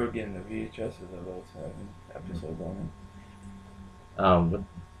remember getting the VHSs of those episodes on it. But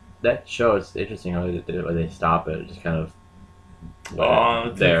that show is interesting how they stop it. Just kind of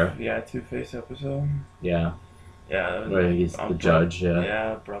there. Two-Face episode. Yeah. Yeah. Where he's the judge. Yeah.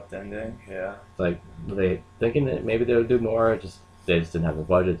 Yeah, abrupt ending. Yeah. It's like, were they thinking that maybe they would do more? They just didn't have the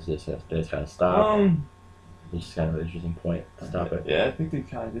budget. They just kind of stopped. It's just kind of an interesting point to stop it. Yeah, I think they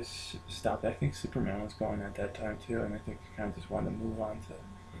kind of just stopped. I think Superman was going at that time too, and I think they kind of just wanted to move on to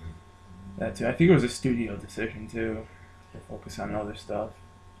that too. I think it was a studio decision too, to focus on other stuff.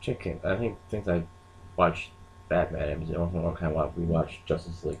 I think since I watched Batman, I don't kind of rewatch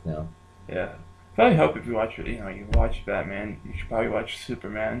Justice League now. Yeah. Probably help if you watch it. You watch Batman. You should probably watch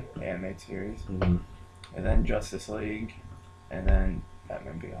Superman, the animated series, and then Justice League, and then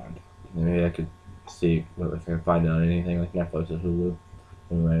Batman Beyond. Maybe I could see if I can find out anything like Netflix or Hulu.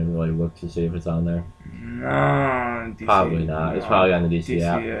 I haven't really looked to see if it's on there. No, DC, probably not. It's probably on the DC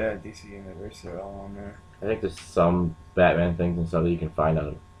app. Yeah, DC Universe are all on there. I think there's some Batman things and stuff that you can find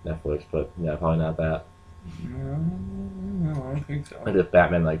on Netflix, but yeah, probably not that. No, I don't think so. Like the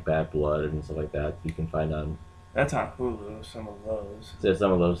Batman, like Bad Blood and stuff like that, you can find on. That's on Hulu. Some of those. There's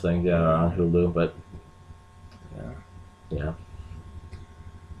some of those things, yeah, are on Hulu, but. Yeah.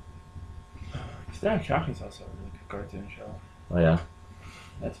 Static Shock is also a really good cartoon show. Oh yeah.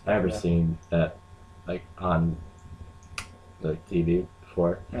 I've never seen that, like on the TV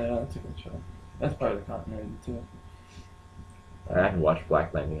before. Yeah, that's a good show. That's part of the continuity too. I haven't watched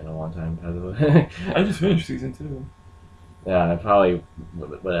Black Lightning in a long time, by the way. I just finished season 2. Yeah, I probably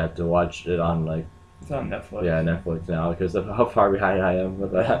would have to watch it on like It's on Netflix. Yeah, Netflix now because of how far behind I am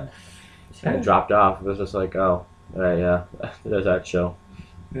with that. It's kind of Yeah. dropped off. It was just like, oh, yeah, there's that show.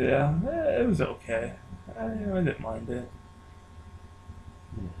 Yeah, it was okay. I didn't mind it.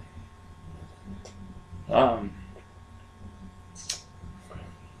 Um,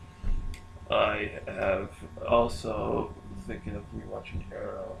 I have also thinking of rewatching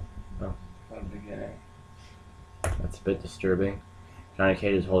Arrow Oh. from the beginning. That's a bit disturbing. Johnny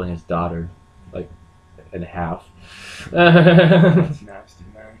Cage is holding his daughter, like, in half. That's nasty,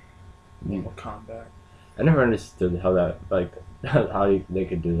 man. Mortal Kombat. I never understood how that, like, they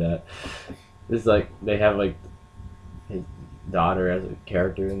could do that. It's like they have like his daughter as a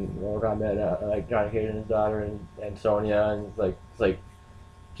character in Mortal Kombat, like Johnny Cage and his daughter and Sonya, and it's like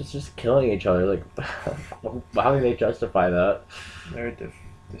just killing each other. Like, how can they justify that? They're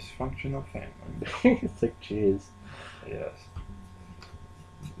a dysfunctional family. It's like, jeez. Yes.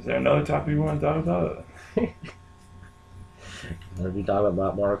 Is there another topic you want to talk about? If you talk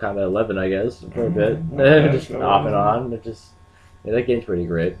about Mortal Kombat 11, I guess for a bit, Okay, just so, off and on. It just that game's pretty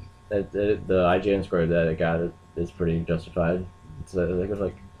great. The IGN score that it got is pretty justified. It's I think it was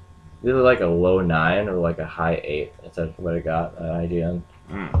like either like a low 9 or like a high 8. That's what it got at IGN.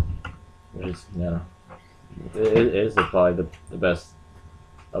 Which is it is probably the best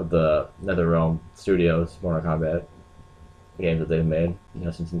of the NetherRealm Studios Mortal Kombat games that they've made.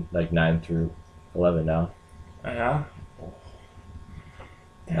 Since like 9 through 11 now. Yeah.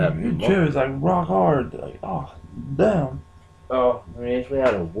 Damn, your chair is like rock hard. Like, oh, damn. Oh, I mean, it's made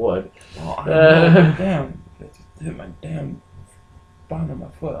out of wood. Oh, I know, but damn. It just hit my damn bottom of my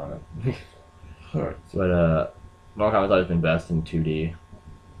foot on it. Hurts. But Mortal Kombat's always been best in 2D.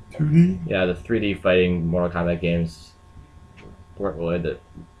 2D? Yeah, the 3D fighting Mortal Kombat games weren't really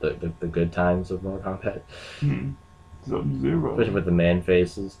the good times of Mortal Kombat. Sub-Zero. Especially with the man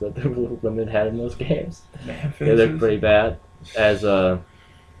faces that the women had in those games. Man They look faces? pretty bad. As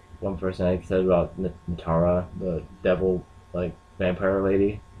one person I said about Natara, the devil like vampire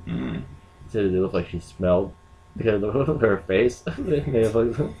lady, said it looked like she smelled because of her face.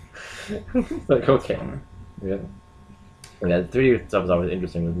 It's like, okay, yeah. Yeah, the 3D stuff is always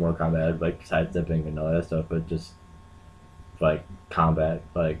interesting with Mortal Kombat, like side stepping and all that stuff, but just like combat,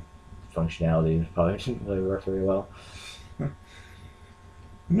 like functionality probably didn't really work very well. I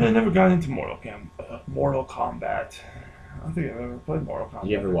never got into Mortal Kombat. I don't think I've ever played Mortal Kombat.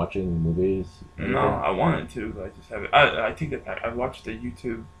 You ever watching movies? No, I wanted to, but I just haven't. I think that I watched the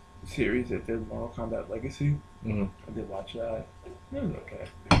YouTube series that did Mortal Kombat Legacy. Mm-hmm. I did watch that. It was okay.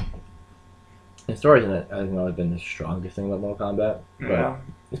 The story hasn't always been the strongest thing about Mortal Kombat, but Yeah.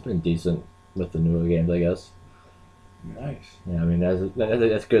 it's been decent with the newer games, I guess. Nice. Yeah, I mean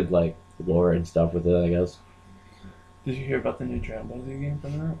that's good like lore and stuff with it, I guess. Did you hear about the new Dragon Ball Z game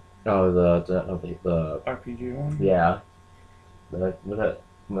coming out? Oh, the RPG one? yeah, was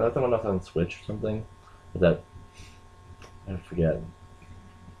that the one that's on Switch or something? Was that I forget.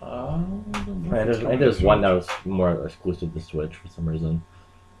 I There's one that was more exclusive to Switch for some reason.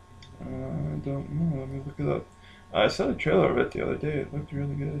 I don't know. Let me look it up. I saw the trailer of it the other day. It looked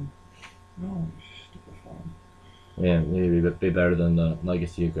really good. No, stupid phone. Yeah, maybe be better than the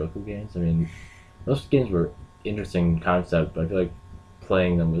Legacy of Goku games. I mean, those games were interesting concept, but I feel like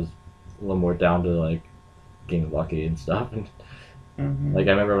playing them was a little more down to like getting lucky and stuff. And like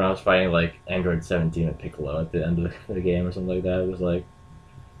I remember when I was fighting like Android 17 and Piccolo at the end of the game or something like that. It was like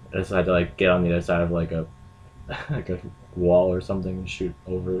I just had to like get on the other side of like a like a wall or something and shoot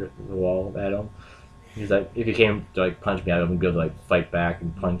over the wall at him. He's like, if he came to like punch me, I would be able to like fight back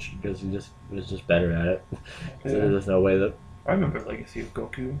and punch because he was just better at it. So Yeah. there's no way that. I remember Legacy of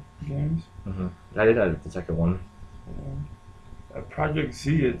Goku games. I did that the second one. Project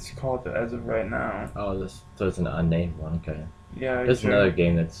Z, it's called as of right now. Oh, so it's an unnamed one. Okay. Yeah, There's another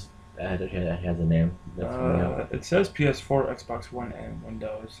game that has a name. That's it says PS4, Xbox One, and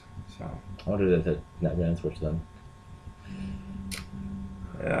Windows. So I wonder if that ran Switch then.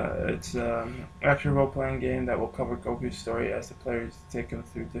 yeah, it's action role-playing game that will cover Goku's story as the players take him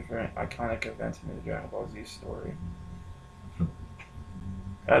through different iconic events in the Dragon Ball Z story.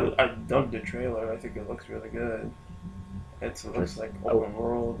 I dug the trailer. I think it looks really good. It looks like open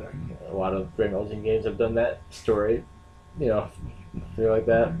world and A lot of Dragon Ball Z games have done that story. Feel like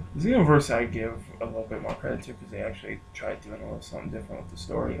that. Xenoverse I give a little bit more credit to because they actually tried doing a little something different with the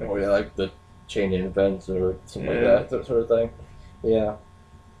story. Oh yeah, like the chain events or something like that sort of thing. Yeah.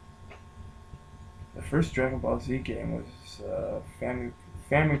 The first Dragon Ball Z game was Famicom.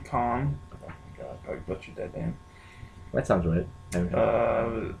 Oh my god, I probably butchered that name. That sounds right.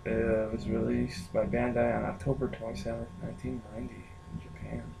 It was released by Bandai on October 27th, 1990 in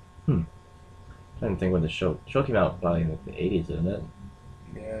Japan. I didn't think when the show came out probably in like the 80s, didn't it?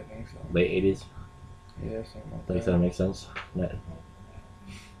 Yeah, I think so. Late 80s. Yeah, something like Like you said, that. it makes sense. Yeah.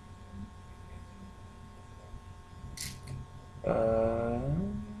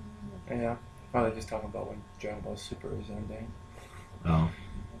 Yeah. Probably just talking about when Dragon Ball Super is ending. Oh.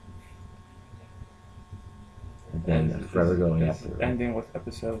 And And then forever going is after. ending with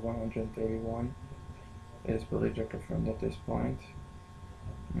episode 131. Is Billy Joe confirmed at this point?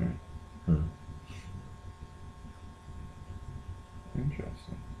 Hmm.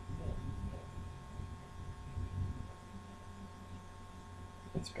 Interesting.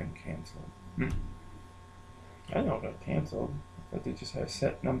 It's been canceled. I know it got canceled, but they just had a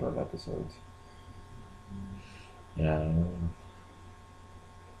set number of episodes. Yeah.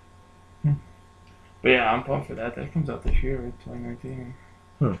 But yeah, I'm pumped for that. That comes out this year, 2019.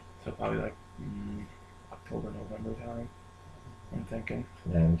 Hmm. So probably like October, November time. I'm thinking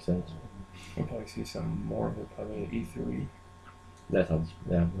Yeah, that makes sense. we'll probably see some more of it probably at E3. That sounds,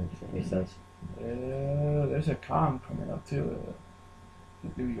 yeah, makes sense. There's a con coming up too.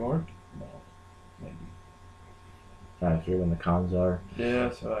 In New York? No, maybe. Trying to figure when the cons are. Yeah,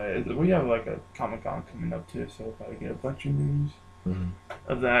 so we have like a Comic Con coming up too, so we'll probably get a bunch of news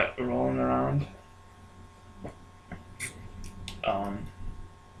of that rolling around.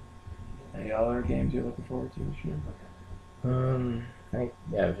 Any other games you're looking forward to this year? I think,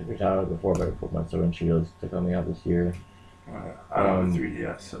 yeah, we talked about it before, but Pokemon Sword and Shield is coming out this year. I don't have a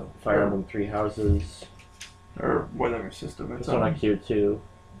 3DS, so Fire Emblem Three Houses. or whatever system it's Persona on. Q2.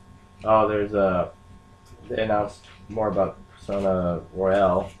 Oh, there's they announced more about Persona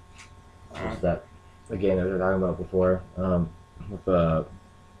Royale. Which is that the game that we were talking about before. With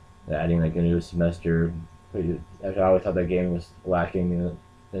adding like a new semester. I always thought that game was lacking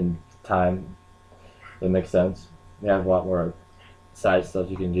in time. That makes sense. They have a lot more side stuff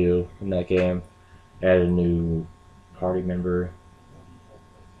you can do in that game. Add a new party member.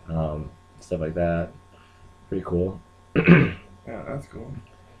 Stuff like that. Pretty cool. Yeah, that's cool.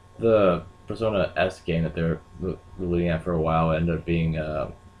 The Persona S game that they're looking at for a while ended up being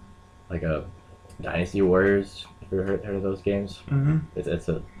like a Dynasty Warriors. Have you heard of those games? Mm-hmm. It's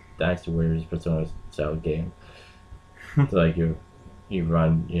a Dynasty Warriors Persona style game. So like you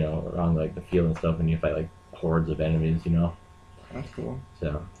run around like the field and stuff, and you fight like hordes of enemies. That's cool.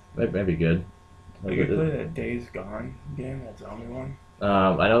 So might be good. Like you play that Days Gone game, that zombie one.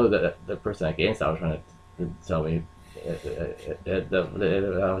 I know that the person at GameStop was trying to tell me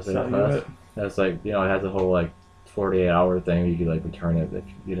that's like it has a whole like 48-hour thing. You could like return it if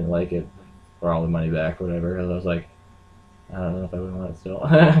you didn't like it, or all the money back or whatever. And I was like, I don't know if I would want it still.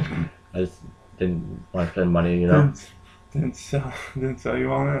 I just didn't want to spend money. Didn't sell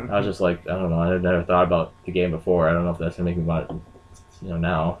you on it. I was just like, I don't know. I never thought about the game before. I don't know if that's gonna make me want it.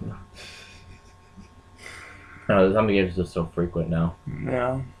 Now. I don't know, some of the games are just so frequent now.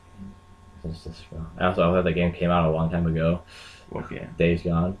 Yeah. It's just, I also thought the game came out a long time ago. What game? Days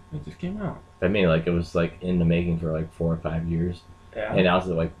Gone. It just came out. I mean, like it was like in the making for like 4 or 5 years. Yeah. And now it's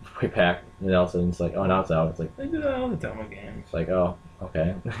like way back. And all of a sudden it's like, oh, now it's out. It's like They do that all the time with games. it's like, oh,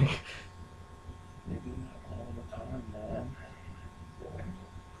 okay. They do that all the time, man.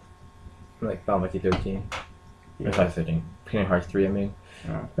 Like Final Fantasy 13. Yeah. Or 13. Kingdom Hearts 3. I mean.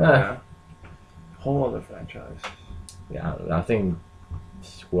 Yeah. Whole other franchise. Yeah, I think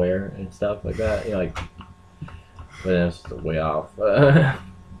Square and stuff like that. Like, but it's just way off. Yeah,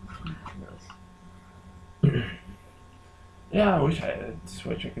 I wish I had a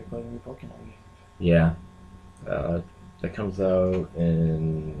Switch. I could play the Pokemon games. Yeah. That comes out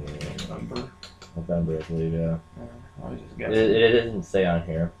in November, I believe. Yeah. I was just guessing. It doesn't say on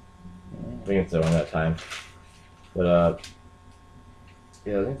here. I think it's around that time. But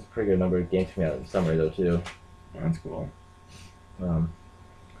yeah, I think it's a pretty good number of games coming out in summer though too. That's cool.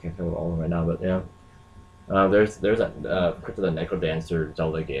 Can't tell all of them right now, but yeah. There's a Crypt of the Necrodancer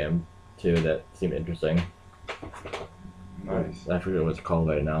Zelda game too that seemed interesting. Nice. I forget what it's called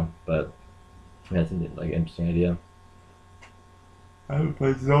right now, but yeah, it's like an interesting idea. I haven't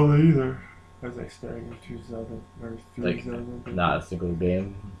played Zelda either. I was like staring at 2 Zelda or 3 Like, Zelda. Not a single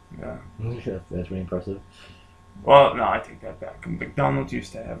game. Yeah. That's really impressive. Well, no, I take that back. McDonald's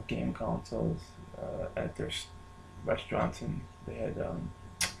used to have game consoles at their restaurants, and they had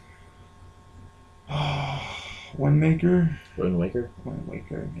Wind Maker. Wind Waker? Wind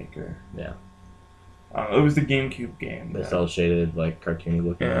Waker Maker. Yeah. It was the GameCube game. The cell shaded, like cartoony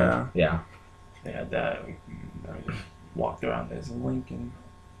looking. Yeah. Yeah. They had that. I just walked around as a Link and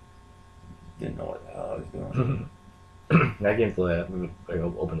didn't know what the hell I was doing. That game's like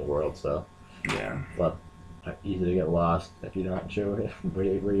open world, so Yeah. it's a lot easy to get lost if you're not sure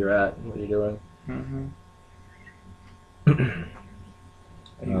where you're at and what you're doing. Mm-hmm.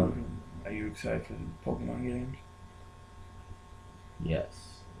 Are you excited for the Pokemon games? Yes.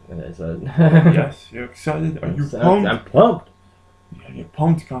 And I said, Yes, you're excited. Are you I'm pumped? pumped. Yeah, you're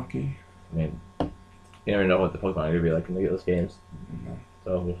pumped, Conky. I mean, you never know what the Pokemon are gonna be like when they get those games, No.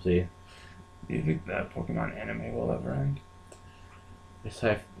 so we'll see. Do you think that Pokemon anime will ever end? I guess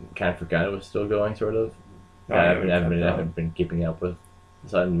I kind of forgot it was still going, sort of. Oh, I yeah, haven't, we I haven't, kept been, I up. haven't been keeping up with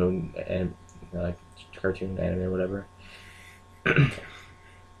Sun and Moon and like cartoon anime or whatever.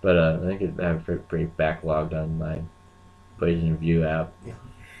 But I think I have it pretty backlogged on my PlayStation View app,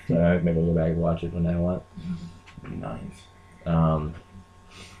 so maybe I'll go back and watch it when I want. Nice. Um,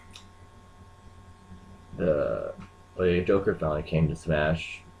 the Joker finally came to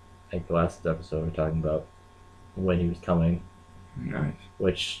Smash. I think the last episode we were talking about when he was coming, Nice.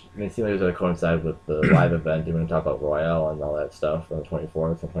 which I mean, it seemed like it was going to coincide with the live event. They were going to talk about Royale and all that stuff on the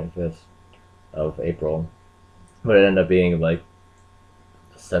 24th and 25th of April, but it ended up being like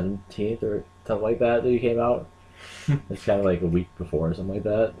the 17th or something like that he came out. It's kind of like a week before or something like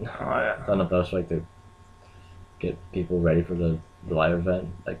that. Oh, yeah. I don't know if that was like to get people ready for the live event.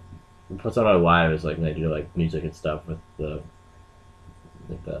 Like, what's on a live is like when they do like music and stuff with the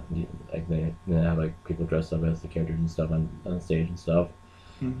like the like they have like people dressed up as the characters and stuff on stage and stuff.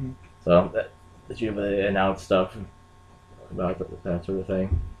 Mm-hmm. So that's usually they announce stuff about that sort of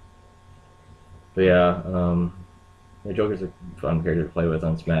thing. But yeah, the Joker's a fun character to play with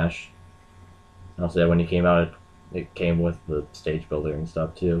on Smash. Also, when he came out, it came with the stage builder and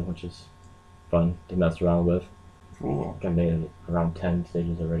stuff too, which is fun to mess around with. Cool. I made around 10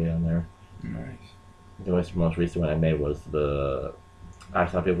 stages already on there. Nice. The most recent one I made was I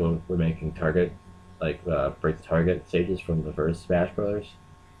saw people were making target, like break the target stages from the first Smash Brothers.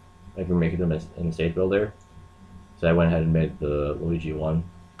 Like we're making them in the stage builder. So I went ahead and made the Luigi one.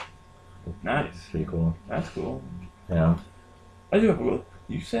 Nice. It's pretty cool. That's cool. Yeah. I do have a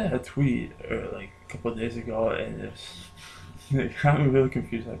You sent a tweet like a couple of days ago, and it got me really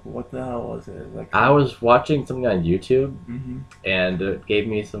confused. Like, what the hell was it? Like, I was watching something on YouTube, Mm-hmm. and it gave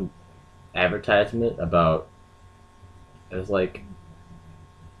me some advertisement about. It was like,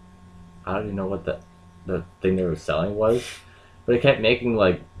 I don't even know what the thing they were selling was, but it kept making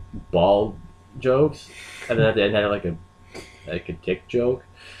like ball jokes, and then at the end had like a dick joke.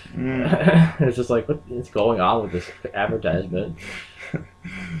 Mm. It's just like, what is going on with this advertisement?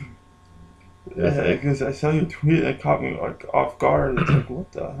 Yeah, because I saw your tweet, it caught me like off guard. It's like,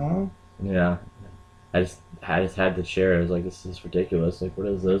 what the hell? Yeah, I just had to share. I was like, this is ridiculous. Like, what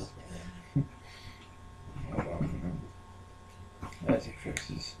is this? Hold on. As he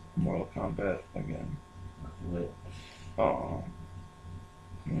fixes Mortal Kombat again. Oh,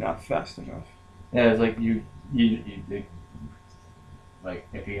 you're not fast enough. Yeah, it's like you like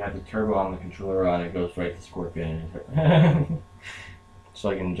if you had the turbo on the controller on, it goes right to Scorpion. Just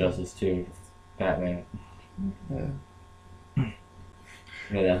like in Injustice 2, Batman. Yeah.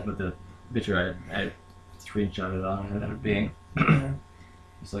 Yeah, that's what the picture I screenshotted on ended up being. Yeah.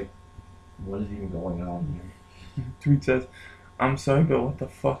 It's like, what is even going on here? Tweet says, "I'm sorry, but what the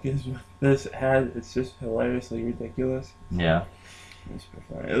fuck is with this ad? It's just hilariously ridiculous." Yeah. It's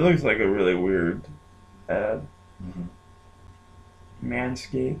funny. It looks like a really weird ad. Mm-hmm.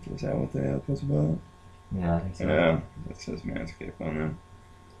 Manscaped, is that what the ad was about? Yeah, I think so. Yeah, it says Manscaped on there.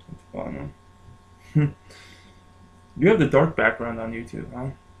 It's fun. You have the dark background on YouTube, huh?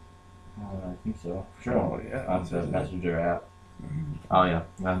 I think so. Sure. Oh, yeah. On the Messenger app. Mhm. Oh, yeah.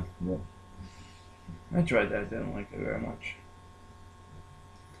 Yeah. I tried that, didn't like it very much.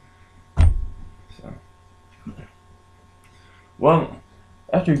 So. Well,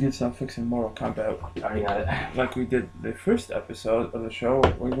 after we get done fixing Mortal Kombat, I already got it. like we did the first episode of the show,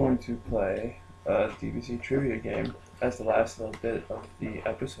 we're going to play a DBC trivia game as the last little bit of the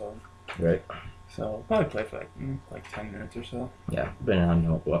episode. Right. So we'll probably play for like 10 minutes or so. Yeah, depending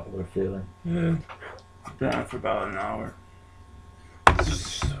on what we're feeling. Yeah. Been on for about an hour.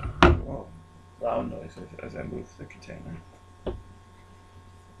 Well, loud noise as I move the container.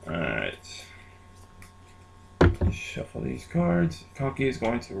 Alright. Shuffle these cards. Conky is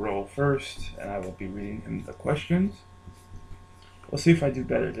going to roll first, and I will be reading him the questions. We'll see if I do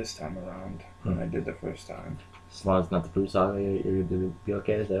better this time around than I did the first time. As long as it's not the Blue Saga, you're going to be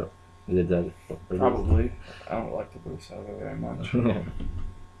okay? Is that you did that? Probably. I don't like the Blue Saga very much.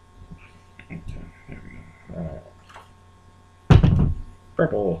 Okay, here we go. Alright.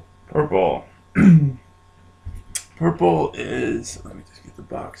 Purple. Purple. Purple is. Let me just get the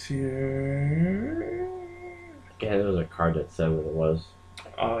box here. Yeah, there was a card that said what it was.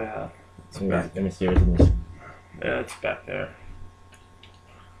 Oh, yeah. It's back. Let me see what's in this. Yeah, it's back there.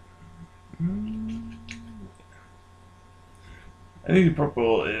 I think the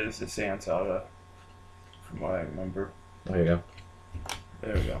purple is the Sand Saga, from what I remember. There you go.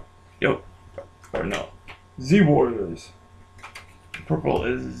 There we go. Yo, or no, Z Warriors. Purple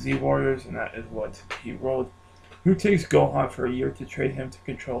is Z Warriors, and that is what he wrote. Who takes Gohan for a year to train him to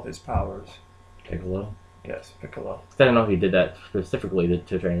control his powers? Piccolo. Yes, Piccolo. I don't know if he did that specifically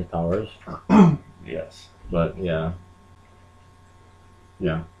to train his powers. Yes. But yeah.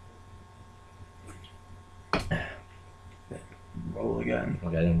 Yeah. Roll again.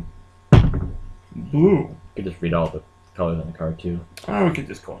 Okay, I didn't. Blue. You could just read all the colors on the card too. Oh, we could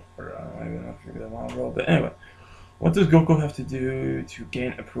just go for I don't even know if you're gonna want to roll. But anyway, what does Goku have to do to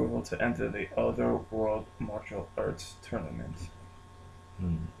gain approval to enter the Other World Martial Arts Tournament? I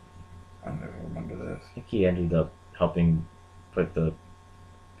don't even remember this. I think he ended up helping put the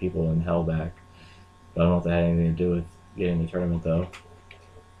people in hell back. But I don't know if that had anything to do with getting the tournament though.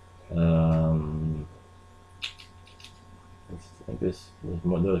 I think this was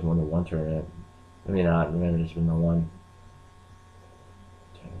more. There was more than one tournament. I mean, not remember there's been the one.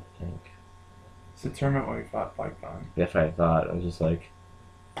 I'm trying to think. It's the tournament where we fought Python. That's what I thought. I was just like,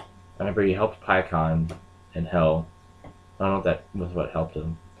 I remember he helped Pycon in hell. I don't know if that was what helped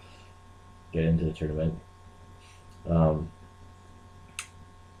him get into the tournament. I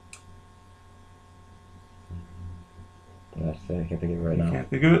can't think of it right now. Can't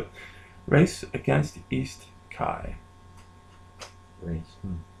think of it. Race against East Kai. Race.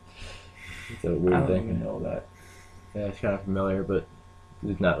 It's a I weird don't thing. even know that. Yeah, it's kind of familiar, but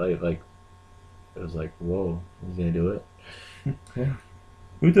it's not like it was like, whoa, he's gonna do it. Yeah.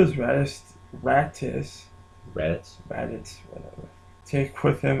 Who does Raditz, whatever, take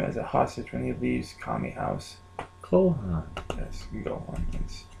with him as a hostage when he leaves Kami House? Kohan. Yes, you can go on.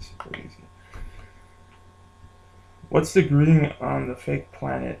 It's super easy. What's the greeting on the fake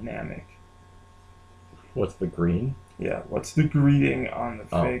planet Namek? What's the green? Yeah, what's the greeting on the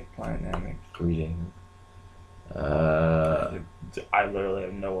fake planet Namek? Greeting. I literally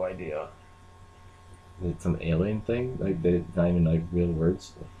have no idea. Is it some alien thing? Like, it's not even like real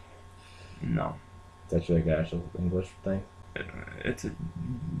words? No. It's actually like an actual English thing? It's a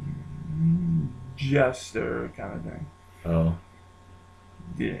jester kind of thing. Oh.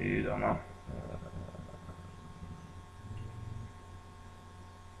 You don't know.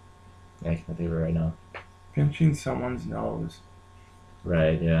 I can't think of it right now. Pinching someone's nose.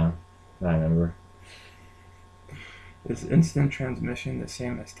 Right, yeah. I remember. Is instant transmission the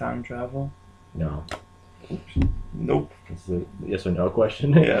same as time travel? No. Oops. Nope. It's a yes or no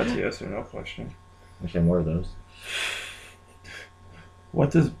question? Yeah, it's a yes or no question. I should have more of those.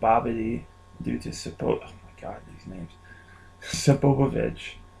 What does Babidi do to oh my god, these names.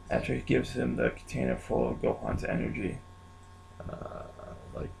 Sapovovich after he gives him the container full of Gohan's energy?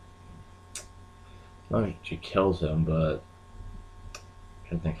 Not like she kills him, but I'm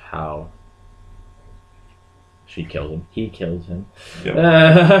trying to think how. She kills him. He kills him. Yep.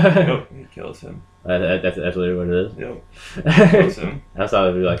 Yep, he kills him. That's literally what it is. Yep. Kills him. That's how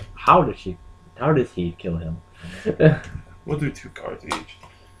I'd be like, how does he kill him? We'll do 2 cards each.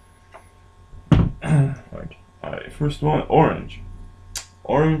 Orange. Alright, first one, orange.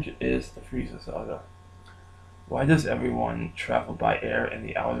 Orange is the Frieza Saga. Why does everyone travel by air in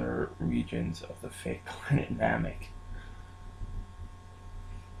the outer regions of the fake planet Namek?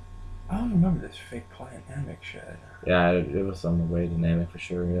 I don't remember this fake planet Namek shit. Yeah, it was on the way to Namek for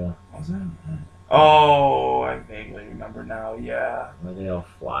sure, yeah. Was it? Oh, I vaguely remember now, yeah. Why they all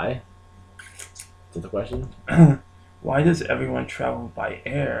fly? Is that the question? Why does everyone travel by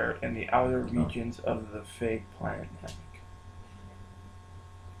air in the outer regions of the fake planet Namek?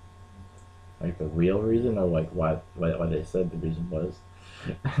 Like the real reason, or like why they said the reason was?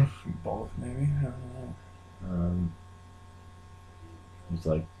 Both, maybe? I don't know. It's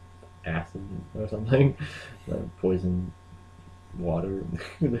like acid or something, like poison water.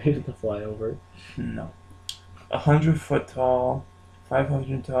 They had to fly over. No. 100-foot tall,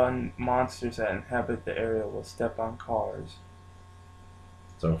 500-ton monsters that inhabit the area will step on cars.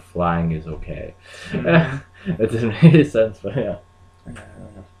 So flying is okay. Mm-hmm. That doesn't make any sense, but yeah. I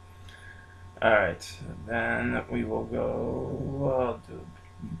don't know. Alright, then we will go to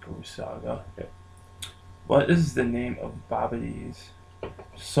Buu Saga. Okay. What is the name of Babidi's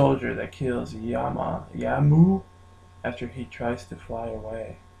soldier that kills Yamu after he tries to fly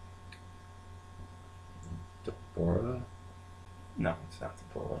away? Deborah? No, it's not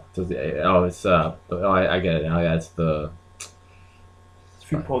Deborah. I get it now. Yeah, it's the.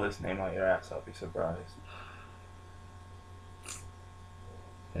 If you pull this name out your ass, I'll be surprised.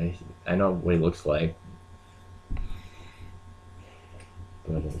 I know what he looks like.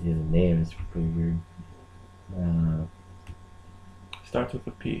 but his name is pretty weird. Starts with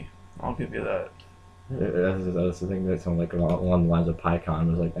a P. I'll give you that. That's the thing that sounded like along the lines of PyCon. I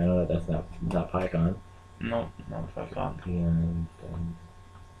was like, I know that's not PyCon. No, not Python. And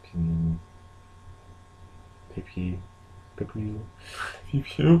PP. Pew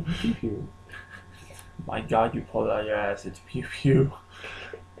pew. My God, you pulled out your ass. It's pew pew.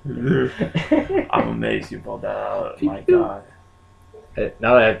 I'm amazed you pulled that out. My God.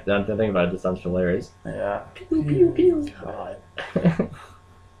 Now that I'm thinking about it, this sounds hilarious. Yeah. Pew, pew. God.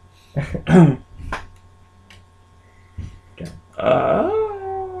 Okay.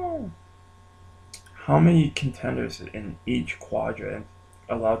 How many contenders in each quadrant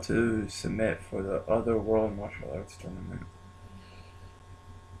allowed to submit for the other World Martial Arts Tournament?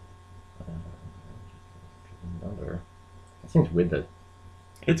 Number. That seems weird that.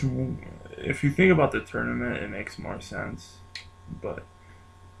 It's if you think about the tournament, it makes more sense. But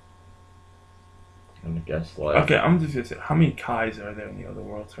I'm gonna guess like. okay, I'm just gonna say, how many Kais are there in the other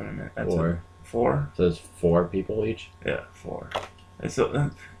World Tournament? Four. 4? So there's 4 people each. Yeah, 4. That's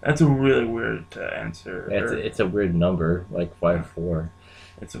a really weird answer. It's a weird number. Like why 4?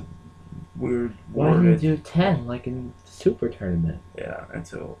 It's a weird Why didn't word. you do 10 like in the Super Tournament? Yeah,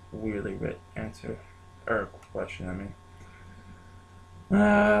 it's a weirdly written answer or question. I mean.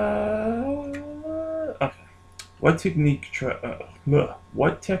 Okay. What technique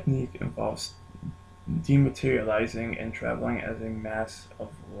involves dematerializing and traveling as a mass of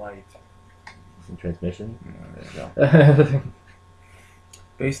light? Some transmission. There you go.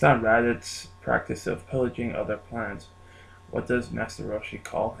 Based on Raditz' practice of pillaging other planets, what does Master Roshi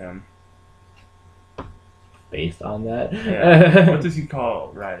call him? Based on that? Yeah. What does he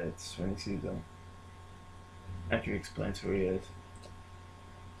call Raditz when he sees him? After he explains who he is.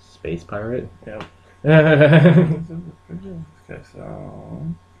 Space pirate? Yep. Okay, so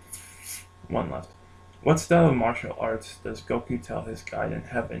one left. What style of martial arts does Goku tell his guide in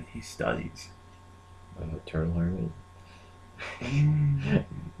heaven he studies? Turtle hermit.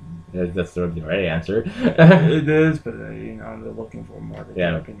 That's the right answer. It is, but they're looking for more of a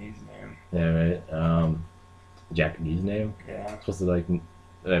Japanese name. Yeah, right. Japanese name. Yeah. Supposed to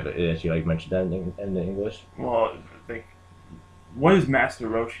actually mention that in the English. Well, what is Master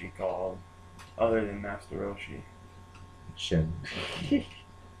Roshi called, other than Master Roshi? Shin.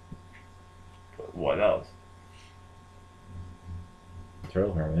 What else?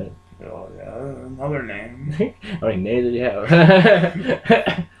 Turtle hermit. Oh yeah, another name. How many names did you have?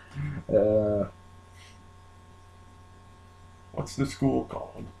 What's the school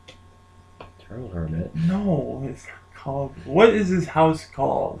called? Turtle hermit. No, it's called. What is his house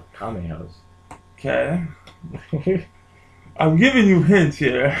called? Kame house. Okay. I'm giving you hints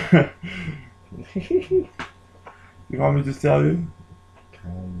here. You want me to just tell you?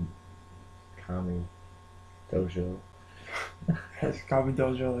 Kami dojo. Has Kami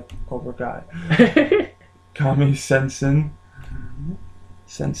Dojo like Cobra Kai? Kami Sensen.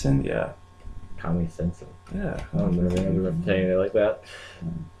 Sensen, yeah. Kami sensen. Yeah. I don't remember saying it like that.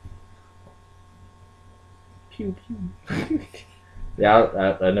 Pew pew.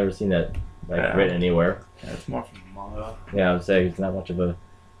 Yeah, I've never seen that written anywhere. Yeah, it's more from manga. Yeah, I would say it's not much of a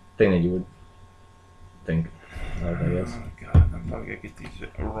thing that you would think of, I guess. Oh god, I'm probably gonna get these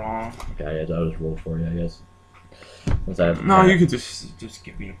wrong. Okay, I guess I'll just roll for you, I guess. No, you could just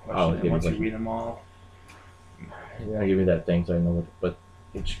give me a question give me once a you question. read them all. Yeah, give me that thing so I know what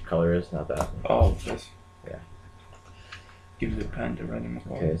each color is, not that. Oh, this. Yeah. Give you the pen to write them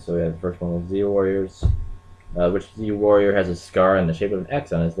all. Okay, so we have the first one was Z Warriors. Which Z Warrior has a scar in the shape of an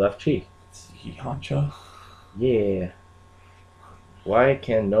X on his left cheek? Hancha. Yeah. Why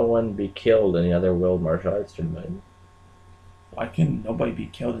can no one be killed in the other World Martial Arts Tournament? Why can nobody be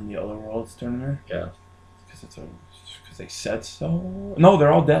killed in the other worlds tournament? Yeah. Because they said so. No,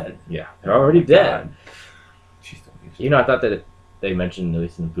 they're all dead. Yeah, they're already dead. Jeez, I thought that they mentioned, at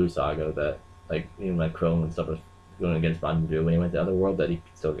least in the Buu Saga, that even Krillin and stuff was going against Majin Buu when he went to the other world, that he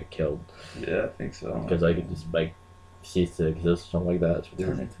could still get killed. Yeah, I think so. Because it just cease to exist or something like that.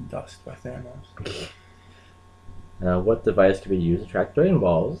 Turn into dust by Thanos. What device can be used to track Dragon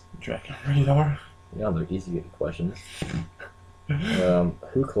Balls? Dragon radar. They're easy questions.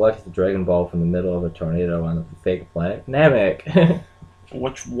 Who collects the Dragon Ball from the middle of a tornado on the fake planet Namek?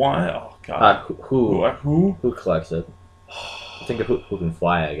 Which one? Oh god. Who collects it? Think of who can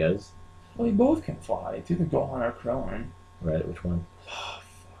fly, I guess. Well, they both can fly. It's either Gohan or Krillin. Right, which one? Oh,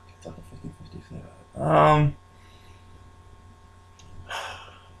 fuck. It's like a 50-50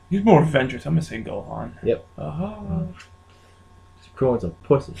 He's more adventurous. I'm gonna say Gohan. Yep. Uh-huh. Krillin's a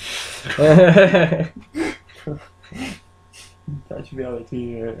pussy. That should be on the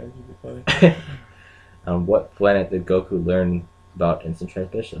TV. Right? That should be funny. On what planet did Goku learn about instant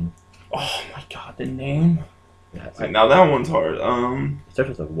transmission? Oh my god, the name. Yeah, See, now that one's hard. it starts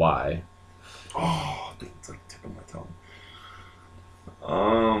with a Y. Oh, dude, it's like tip of my tongue.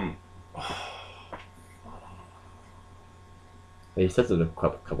 Um, He says it a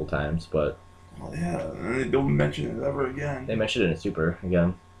couple times, but oh yeah, and they don't mention it ever again. they mentioned it in Super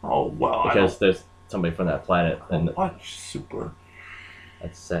again Oh well, because there's somebody from that planet, I and don't watch Super.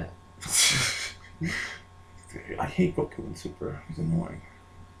 that's sad. I hate Goku in Super. He's annoying.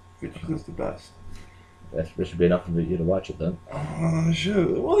 Vegeta's the best. That should be enough for you to watch it then. Shit.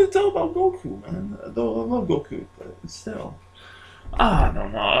 Well, it's all about Goku, man. Though I love Goku, but still. I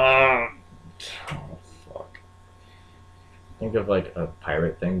don't know. Oh, fuck. Think of like a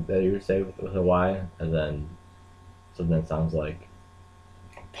pirate thing that you would say with a Y, and then something that sounds like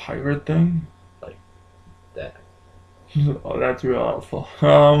Pirate thing? that. Oh, that's real helpful.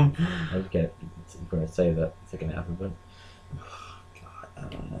 I just can't. I'm gonna say that second half of it. God, I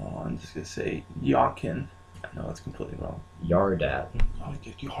don't know. I'm just gonna say Yakin. I know it's completely wrong. Yardat. Oh,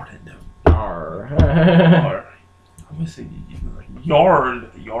 get Yarden though. Yar. Yard. I'm gonna say like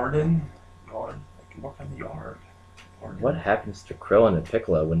yard. Yarden. Yard. Like work on the yard. Yarden. What happens to Krillin and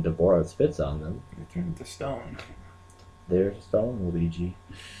Piccolo when Deborah spits on them? They turn into stone. There's stone, Luigi.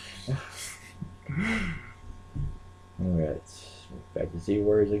 Alright, back to Z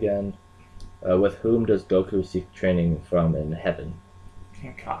words again. With whom does Goku seek training from in heaven?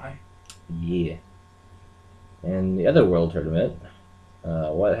 King Kai. Yeah. And the other world tournament,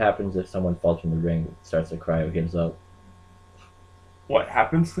 what happens if someone falls from the ring, starts to cry, or gives up? What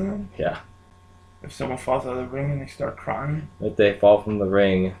happens to them? Yeah. If someone falls out of the ring and they start crying? If they fall from the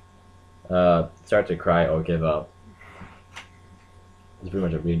ring, start to cry, or give up. It's pretty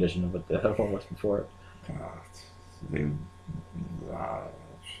much a re-edition of what the other one was before. They,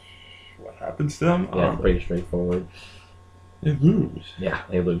 what happens to them? Yeah, it's pretty straightforward. They lose. Yeah,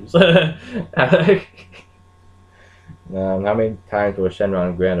 they lose. How many times will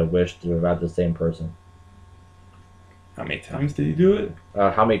Shenron grant a wish to revive the same person? How many times did he do it?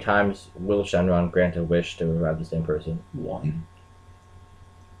 How many times will Shenron grant a wish to revive the same person? 1.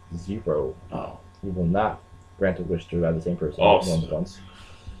 0. Oh. He will not grant a wish to revive the same person. Oh, Once.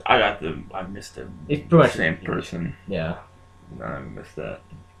 I missed the It's pretty much same person. Yeah. I missed that.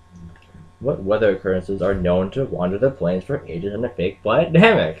 What weather occurrences are known to wander the plains for ages in a fake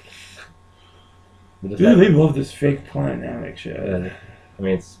dynamic? Dude, they love this fake dynamic shit. I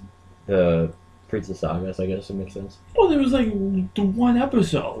mean, it's the Princess Saga, so I guess it makes sense. Oh, there was like the one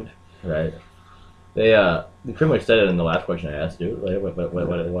episode. Right. They pretty much said it in the last question I asked you, like what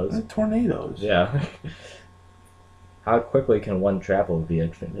it was. Like tornadoes. Yeah. How quickly can one travel via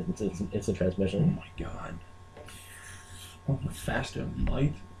instant Oh transmission? my god. Faster than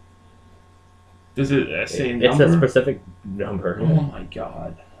light? Does it say number? It's a specific number. Oh my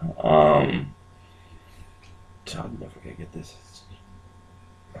god. I'm never gonna get this.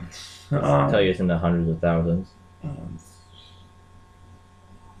 I'll tell you it's in the hundreds of thousands.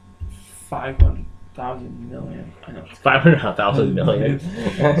 500,000 million. I know. 500,000 million.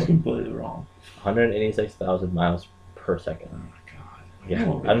 It's completely wrong. 186,000 miles per second. Oh my god. Yeah, I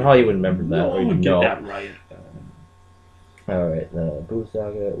don't know how you would remember that, No, or I you would know. get that right. Alright, Boo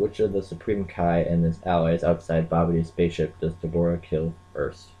Saga. Which of the Supreme Kai and his allies outside Babidi's spaceship does Deborah kill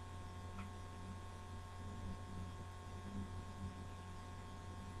first?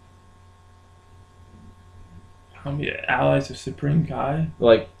 How many allies of Supreme Kai?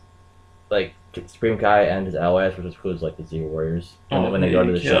 Like Supreme Kai and his allies, which includes like the Z Warriors. And then when they go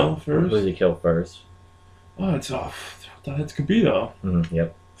to the kill ship, first? who does he kill first? Oh, it's off. What the heck's Kabuto?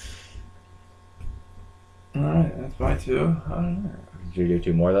 Yep. Alright, that's my 2. I don't know. Did you do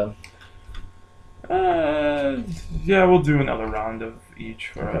 2 more then? Yeah, we'll do another round of each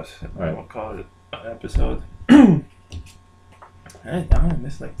for us. Alright. We'll call it an episode. Hey, now I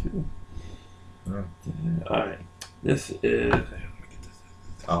missed like 2. Alright. This is.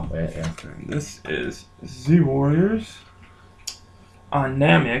 Oh, yeah. This is Z Warriors on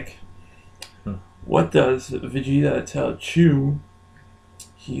Namek. What does Vegeta tell Chu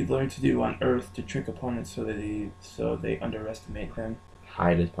he learned to do on Earth to trick opponents so they underestimate him?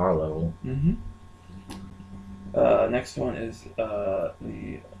 Hide his power level. Next one is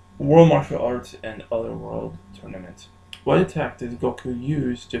the World Martial Arts and Other World Tournament. What attack does Goku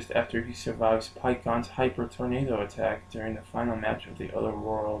use just after he survives Pycon's Hyper Tornado attack during the final match of the Other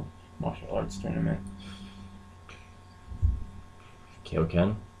World Martial Arts Tournament?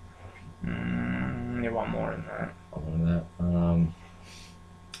 Kyoken. You want more than that. More than that.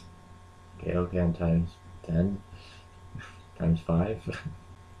 Kyoken times 10. times 5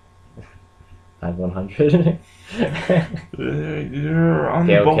 times 100. You're on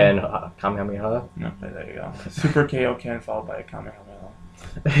the ball. Kaioken Kamehameha. No, there you go. Super Kaioken followed by a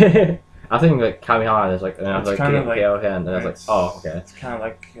Kamehameha. I was thinking like Kamehameha is like, and I was It's like kinda like- Kaioken, and I was like, oh, okay. It's kind of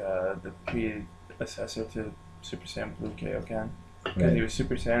like the predecessor to Super Saiyan Blue Kaioken. Because Right. he was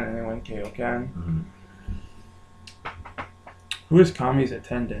Super Saiyan and then went Kaioken. Mhm. Who is Kami's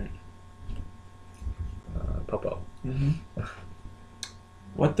attendant? Popo.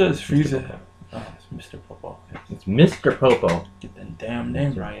 What does Frieza... Popo. Oh, it's Mr. Popo. It's Mr. Popo. Get that damn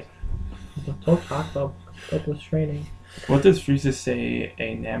name right. Don't talk about Popo's training. What does Frieza say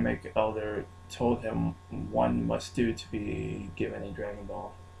a Namek elder told him one must do to be given a Dragon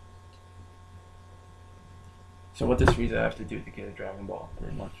Ball? So what does Frieza have to do to get a Dragon Ball,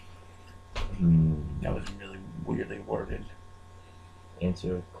 pretty much? That was really weirdly worded.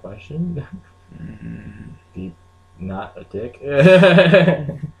 Answer a question? Be not a dick?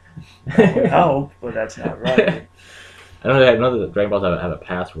 That would help, but that's not right. I know that Dragon Balls have a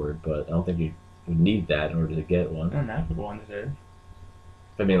password, but I don't think you would need that in order to get one. No, Namek one did.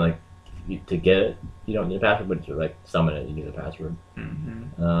 I mean, like, to get it, you don't need a password, but to, like, summon it, you need a password.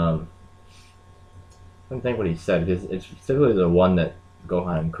 I don't think what he said, because it's specifically the one that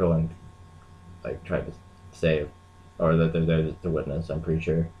Gohan and Krillin, like, tried to save, or that they're there to witness, I'm pretty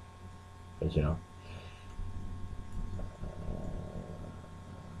sure. Because, you know.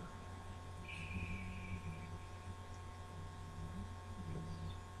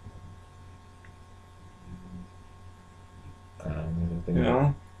 You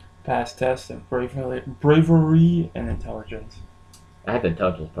know? Pass test of bravery and intelligence. I had the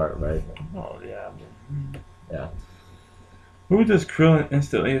intelligence part, right? Oh, yeah. Yeah. Who does Krillin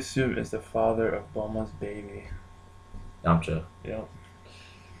instantly assume is the father of Bulma's baby? Yamcha. Yep.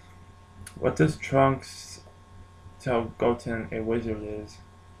 What does Trunks tell Goten a wizard is?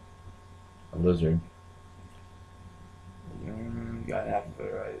 A lizard. Got half of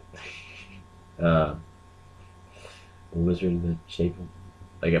it right. A lizard the shape of,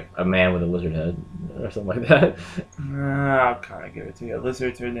 like a man with a lizard head, or something like that. I'll kind of give it to you. A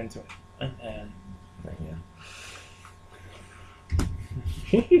lizard turned into a man.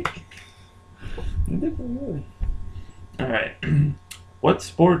 Alright. What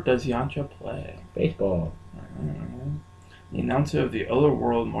sport does Yamcha play? Baseball. The announcer of the Other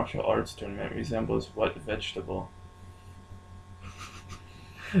World Martial Arts Tournament resembles what vegetable?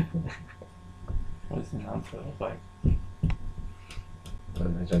 What does the announcer look like? I'm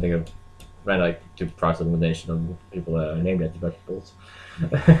trying to think of, right, like, to process elimination of people that are named after vegetables.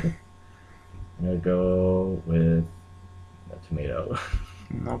 I'm gonna go with a tomato.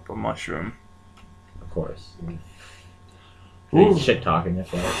 Nope, a mushroom. Of course. Ooh. Shit talking,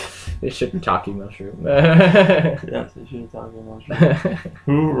 that's right. They shit talking mushroom. Yes, they should have talked about mushroom.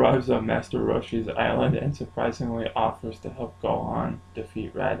 Who arrives on Master Roshi's island and surprisingly offers to help Gohan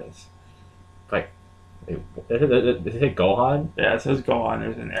defeat Raditz? Did it say Gohan? Yeah, it says Gohan.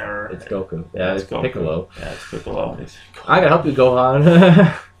 There's an error. It's Goku. Yeah, it's Goku. Piccolo. Yeah, it's Piccolo. I can help you,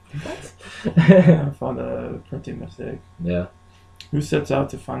 Gohan. I found a printing mistake. Yeah. Who sets out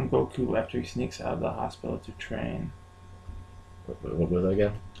to find Goku after he sneaks out of the hospital to train? What was that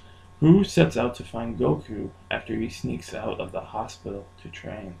again? Who sets out to find Goku after he sneaks out of the hospital to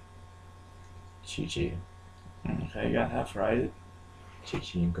train? Chi-Chi. Okay, you got half right.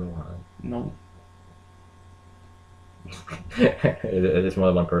 Chi-Chi and Gohan. No. Is this more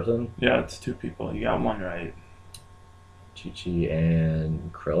than one person? Yeah, it's two people. You got one right. Chi-Chi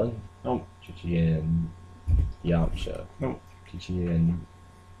and Krillin? Nope. Chi-Chi and Yamcha? Nope. Chi-Chi and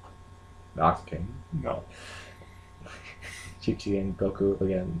Ox King? No. Chi-Chi and Goku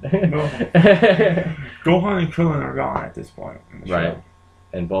again? No. Gohan and Krillin are gone at this point. In the Right. show.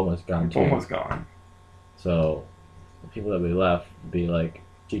 And Bulma's gone too. Bulma's gone. So, the people that we left would be like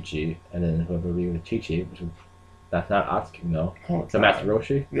Chi-Chi, and then whoever we with Chi-Chi, which would, that's not Ox King though. Oh, It's a Master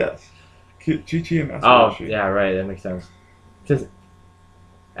Roshi? Yes. Chi-Chi and Master Oh, Roshi. yeah, right, that makes sense. Because,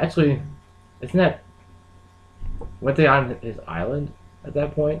 actually, isn't that, weren't they on his island at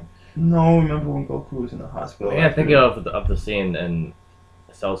that point? No, remember when Goku was in the hospital? Yeah, think of the scene in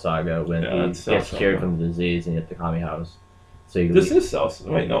Cell Saga when Yeah, he it's Cell gets cured Saga. from the disease and he at the Kami house. So you This is Cell.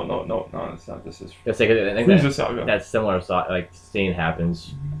 Wait, no, it's not. This is I think Frieza Saga. that similar like scene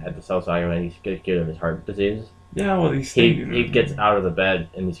happens at the Cell Saga when he gets cured of his heart disease. Yeah, well, he's He standing. gets out of the bed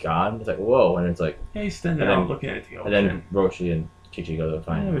and he's gone. It's like whoa, and it's like Yeah, he's standing and out then- looking at the and ocean. then Roshi and Chi-Chi go to Yeah,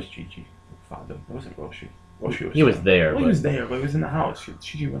 find it him. was Chi-Chi. Found him. It wasn't Roshi. Roshi was. He was there, Well, he but was there, but he was in the house.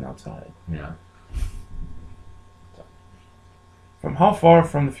 Chi-Chi went outside. yeah. From how far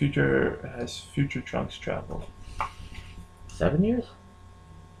from the future has Future Trunks traveled? 7 years?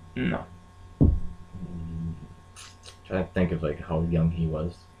 No. Trying to think of like how young he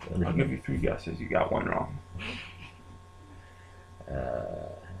was. I'll give you 3 guesses. You got 1 wrong. I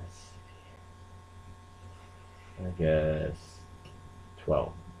guess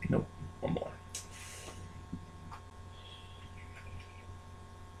 12. Nope. 1 more.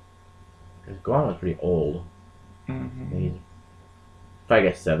 Because Gohan was pretty old. Mm-hmm. He's probably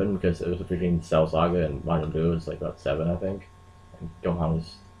guess 7 because it was between Cell Saga and Majin Buu. It was like about 7, I think. And Gohan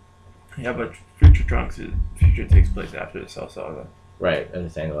was Yeah, but Future takes place after the Cell Saga. right. I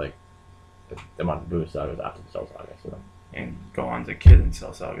was saying like the Majin Buu saga was after the Cell Saga, so. And Gohan's a kid in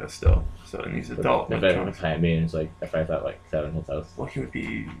Cell Saga still, so and he's adult. If I mean, it's like if I thought like 7 his house. Well, he would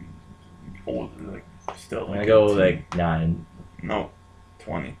be old, like still. I'm gonna go like 9. No,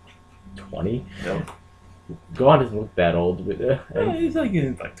 20. 20? Yep. Gohan doesn't look that old, but Yeah, he's like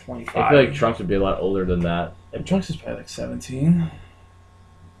in like 25. I feel like Trunks would be a lot older than that. And Trunks is probably like 17.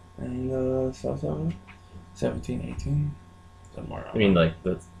 And Cell Saga? 17, 18. Somewhere around. I mean, like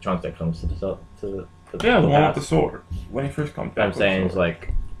the Trunks that comes to the cell to the yeah, the one with past. the sword. When he first comes back. What I'm saying is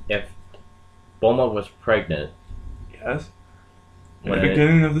like if Bulma was pregnant, Yes. In when the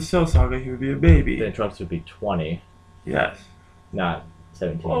beginning of the Cell Saga, he would be a baby. then Trunks would be 20, Yes. not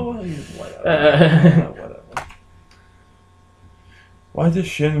 17. Well, whatever. Whatever. Why does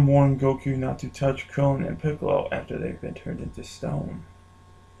Shin warn Goku not to touch Krillin and Piccolo after they've been turned into stone?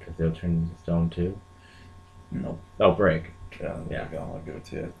 Because they'll turn into stone too. Nope. Oh, break. Yeah, there Yeah. you go. I'll give it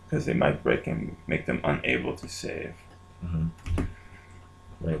to you. Because they might break and make them unable to save. Mm-hmm.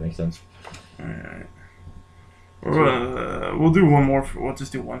 Right, makes sense. Alright. We'll do one more. We'll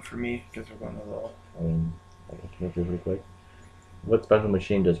just do one for me because we're going to the. I mean, I can go through pretty quick. What special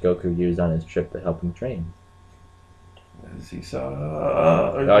machine does Goku use on his trip to help him train?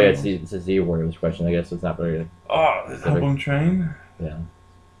 Oh yeah, it's a Z Warriors question. I guess it's not very. Oh, does help him train? Yeah.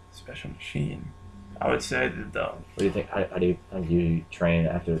 Special machine. I would say the. What do you think? How do you train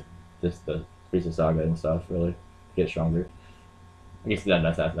after the Frieza saga and stuff? Really get stronger? I guess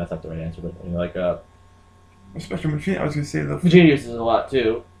that's not the right answer, but I mean, like A special machine. I was gonna say the. Vegeta uses a lot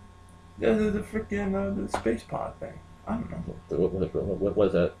too. The freaking the space pod thing. I don't know. What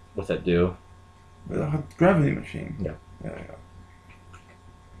does that? What's that do? The gravity machine. Yeah. There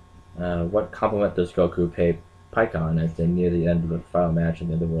you go. What compliment does Goku pay Pikkon as they near the end of the final match in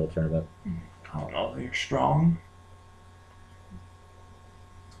the Underworld tournament? I don't know. You're strong.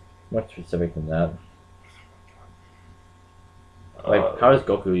 Much specific than that. Like, how does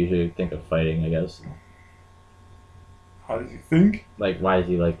Goku usually think of fighting? I guess. How does he think? Like, why does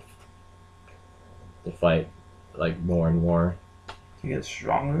he like to fight like more and more? To get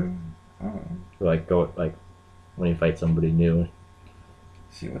stronger. I don't know. To, like go like when he fights somebody new.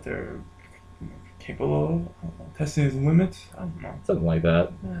 See what they're capable of. I don't know. Testing his limits. I don't know. Something like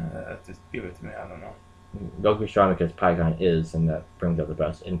that. Just give it to me. I don't know. Goku's strong because Pikkon is, and that brings out the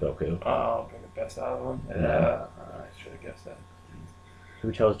best in Goku. Oh, bring the best out of him. Yeah. I should have guessed that.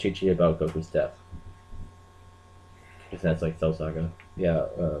 Who tells Chi-Chi about Goku's death? Because that's like Cell Saga. Yeah,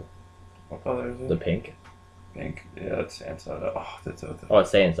 What color is it? the pink. Pink. Yeah, that's Sand Saga. Oh, that's out Oh,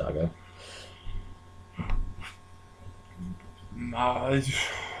 it's Saiyan Saga. Nah, I'm trying to think.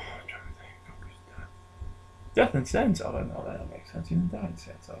 Goku's death. Death in Sand Saga. No, that don't make sense. He didn't die in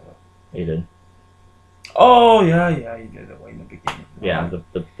Sand Saga. He did. Oh, yeah, he did it way in the beginning. Yeah,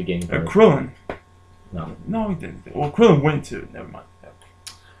 the beginning part. Krillin. No. He didn't. Well, Krillin went too. Never mind. Yeah.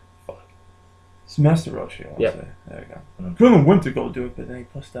 Fuck. It's Master Roshi, I want to say. There you go. Krillin went to go do it, but then he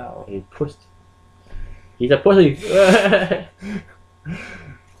pushed out. He pushed. He's a pussy.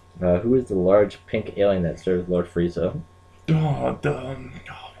 Who is the large pink alien that serves Lord Frieza? What the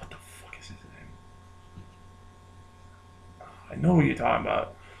fuck is his name? I know what you're talking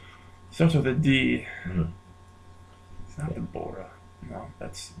about. Starts with a D. Mm-hmm. It's not the Bora. No,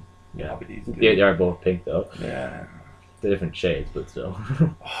 that's Yabidi's dude. Yeah, they are both pink though. Yeah. They're different shades, but still. Oh my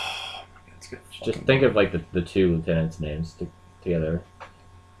god, it's good. Just think of like the two lieutenants' names together.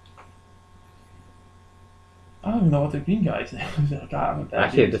 I don't even know what the green guy's name is.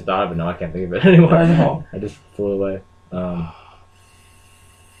 Actually, I just thought of it now. I can't think of it anymore. I know. I just flew away. God,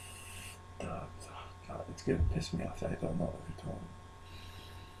 it's gonna piss me off that I don't know what you're talking.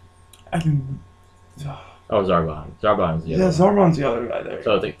 I can. Oh, Zarbon. Zarbon's the other one. Zarbon's the other guy there.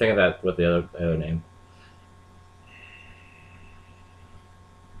 So think of that with the other name.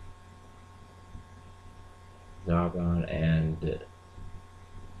 Zarbon and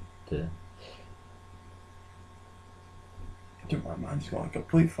Dude, my mind's going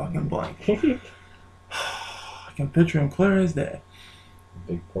complete fucking blank. I can picture him clear as day.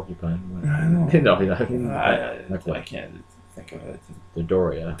 Big porcupine. I know. No, he's not. I can't. think of it.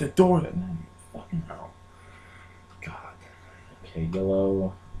 Dodoria. Dodoria. Fucking hell. God. Okay,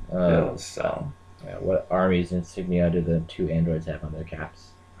 yellow. Yellow cell. Yeah, what army's insignia do the two androids have on their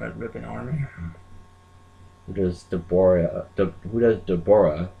caps? Red Ribbon Army. Who does Deborah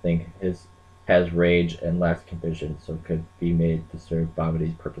think has rage and lacks conviction, so could be made to serve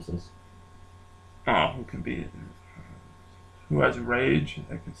Bobity's purposes? Oh, who has rage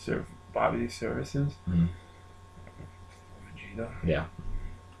that could serve Bobby's services? Mm-hmm. Vegeta. Yeah.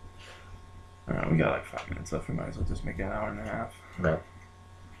 Alright, we got like 5 minutes left. We might as well just make it an hour and a half. Right.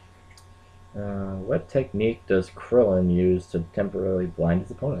 What technique does Krillin use to temporarily blind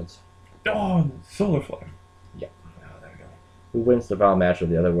his opponents? Oh, solar flare. Yeah. Oh, there we go. Who wins the final match of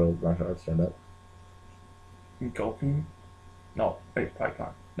the other world martial arts tournament? Goku? No, wait,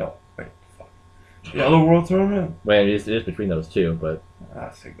 Python. No, wait, fuck. The other world tournament? Well, it is between those two, but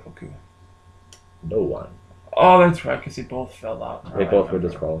I say Goku. no one. Oh, that's right, because they both fell out. They both were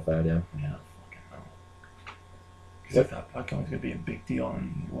disqualified, yeah. Yeah, fucking hell. Because I thought Python was going to be a big deal,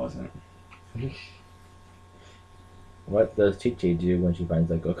 and it wasn't. What does Chi-Chi do when she finds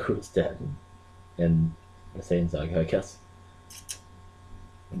that Goku is dead? In the Saiyan Saga, I guess.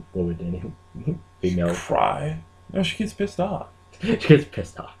 What would any female cry? No, she gets pissed off. She gets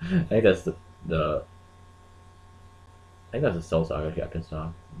pissed off. I think that's the I think that's the Cell Saga. She got pissed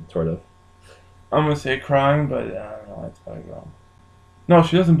off, sort of. I'm gonna say crying, but I don't know. That's probably wrong. No,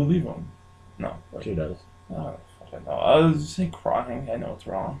 she doesn't believe him. No, She does. Oh, fucking no. I was just say crying. I know it's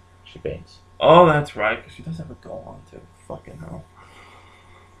wrong. She faints. Oh, that's right, because she does have a go on too. Fucking hell.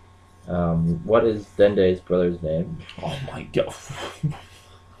 What is Dende's brother's name? Oh my god.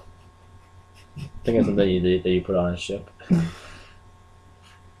 Think of something that you put on a ship.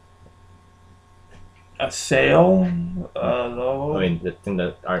 A sail? Though. I mean, the thing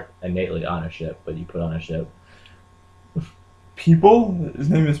that aren't innately on a ship, but you put on a ship. People? His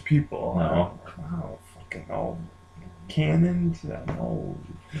name is People. No. I don't fucking know. Cannons? No.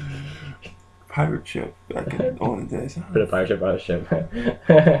 Pirate ship back in the olden days. Put a pirate ship on a ship.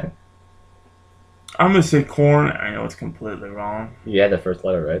 I'm gonna say corn. I know it's completely wrong. You had the first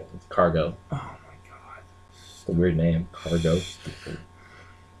letter, right? It's cargo. Oh my god. It's a weird name. Cargo.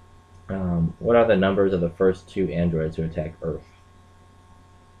 What are the numbers of the first two androids who attack Earth?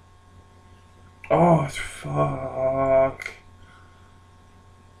 Oh, fuck.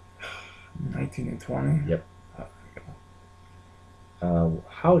 19 and 20? Yep.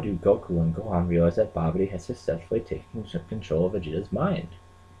 How do Goku and Gohan realize that Babidi has successfully taken control of Vegeta's mind?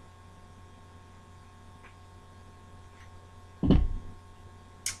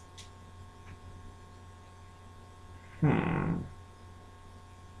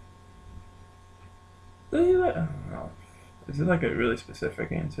 I don't know. Is it like a really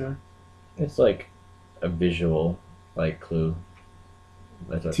specific answer? It's like a visual, like, clue.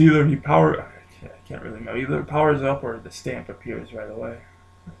 That's It's either he I can't really know. Either it powers up or the stamp appears right away.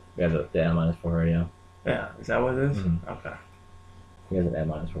 We have the M on his forehead, yeah. Yeah, is that what it is? Mhm. Okay. He has an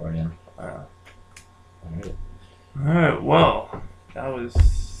M on his forehead, yeah. Alright. Alright, well, that was...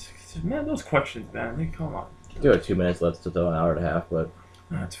 Man, those questions, man, they come on. Do have 2 minutes left to an hour and a half, but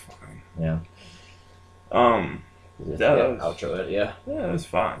That's fine. yeah. That Outro it, yeah. Yeah, it was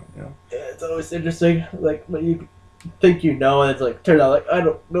fine, you know. Yeah, it's always interesting, like, when you think you know, and it's like, turns out, like, I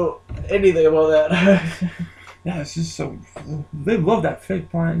don't know anything about that. Yeah, it's just so... They love that fake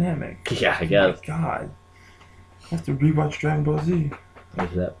Planet Namek. Yeah, I guess. Oh my god. I have to rewatch Dragon Ball Z.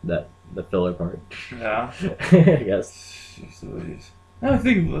 There's the filler part. Yeah. I guess. Jeez Louise. I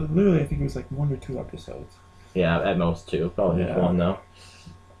think it was like 1 or 2 episodes. Yeah, at most 2. Probably just 1, though.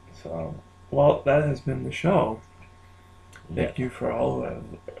 So, well, that has been the show. Yeah. Thank you for all who have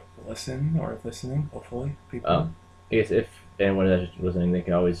listened or listening, hopefully, people. I guess if anyone is listening, they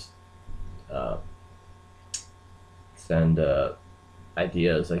can always send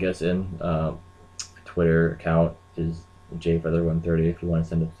ideas, I guess, in. Twitter account is jfeather130. If you want to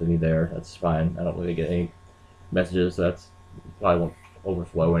send it to me there, that's fine. I don't really get any messages, so that's probably won't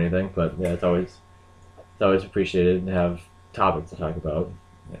overflow or anything. But yeah, it's always appreciated to have topics to talk about.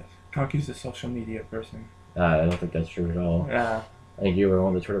 Yes. Conky's a social media person. I don't think that's true at all. Yeah. I think you were more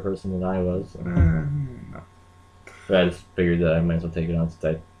of the Twitter person than I was. No. But I just figured that I might as well take it on since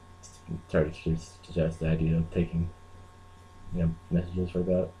I started to suggest the idea of taking, messages for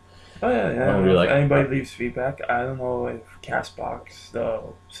that. Oh yeah. Really If anybody leaves feedback, I don't know if Castbox, the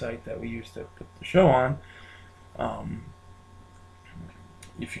site that we used to put the show on,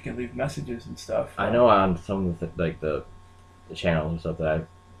 if you can leave messages and stuff. I know on some of the channels and stuff that I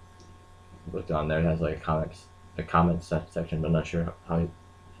looked on there, it has like a comment section, but I'm not sure how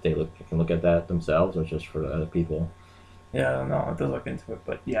they can look at that themselves or just for other people. Yeah, I don't know. I'll have to look into it.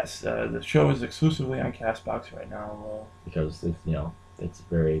 But yes, the show is exclusively on Castbox right now. Because it's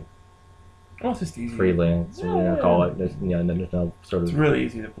very Well, it's just easy. freelance. Yeah, Call yeah. it. There's no sort It's of really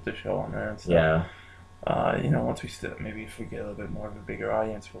easy to put the show on there and stuff. yeah. Once we maybe if we get a little bit more of a bigger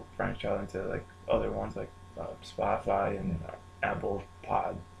audience, we'll branch out into like other ones like Spotify and Apple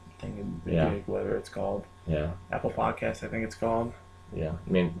Pod thing, Yeah. whatever it's called. Yeah. Apple Podcasts, I think it's called. Yeah. I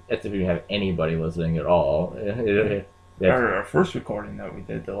mean, that's if you have anybody listening at all. Our first recording that we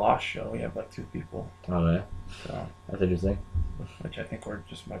did, the Lost Show, we have like 2 people. Oh yeah. So, That's interesting. which I think were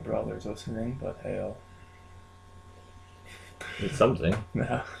just my brothers listening, but hey, It's something.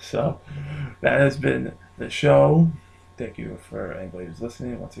 yeah. So that has been the show. Thank you for anybody who's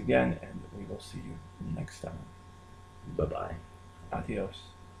listening once again, and we will see you next time. Bye bye. Adios.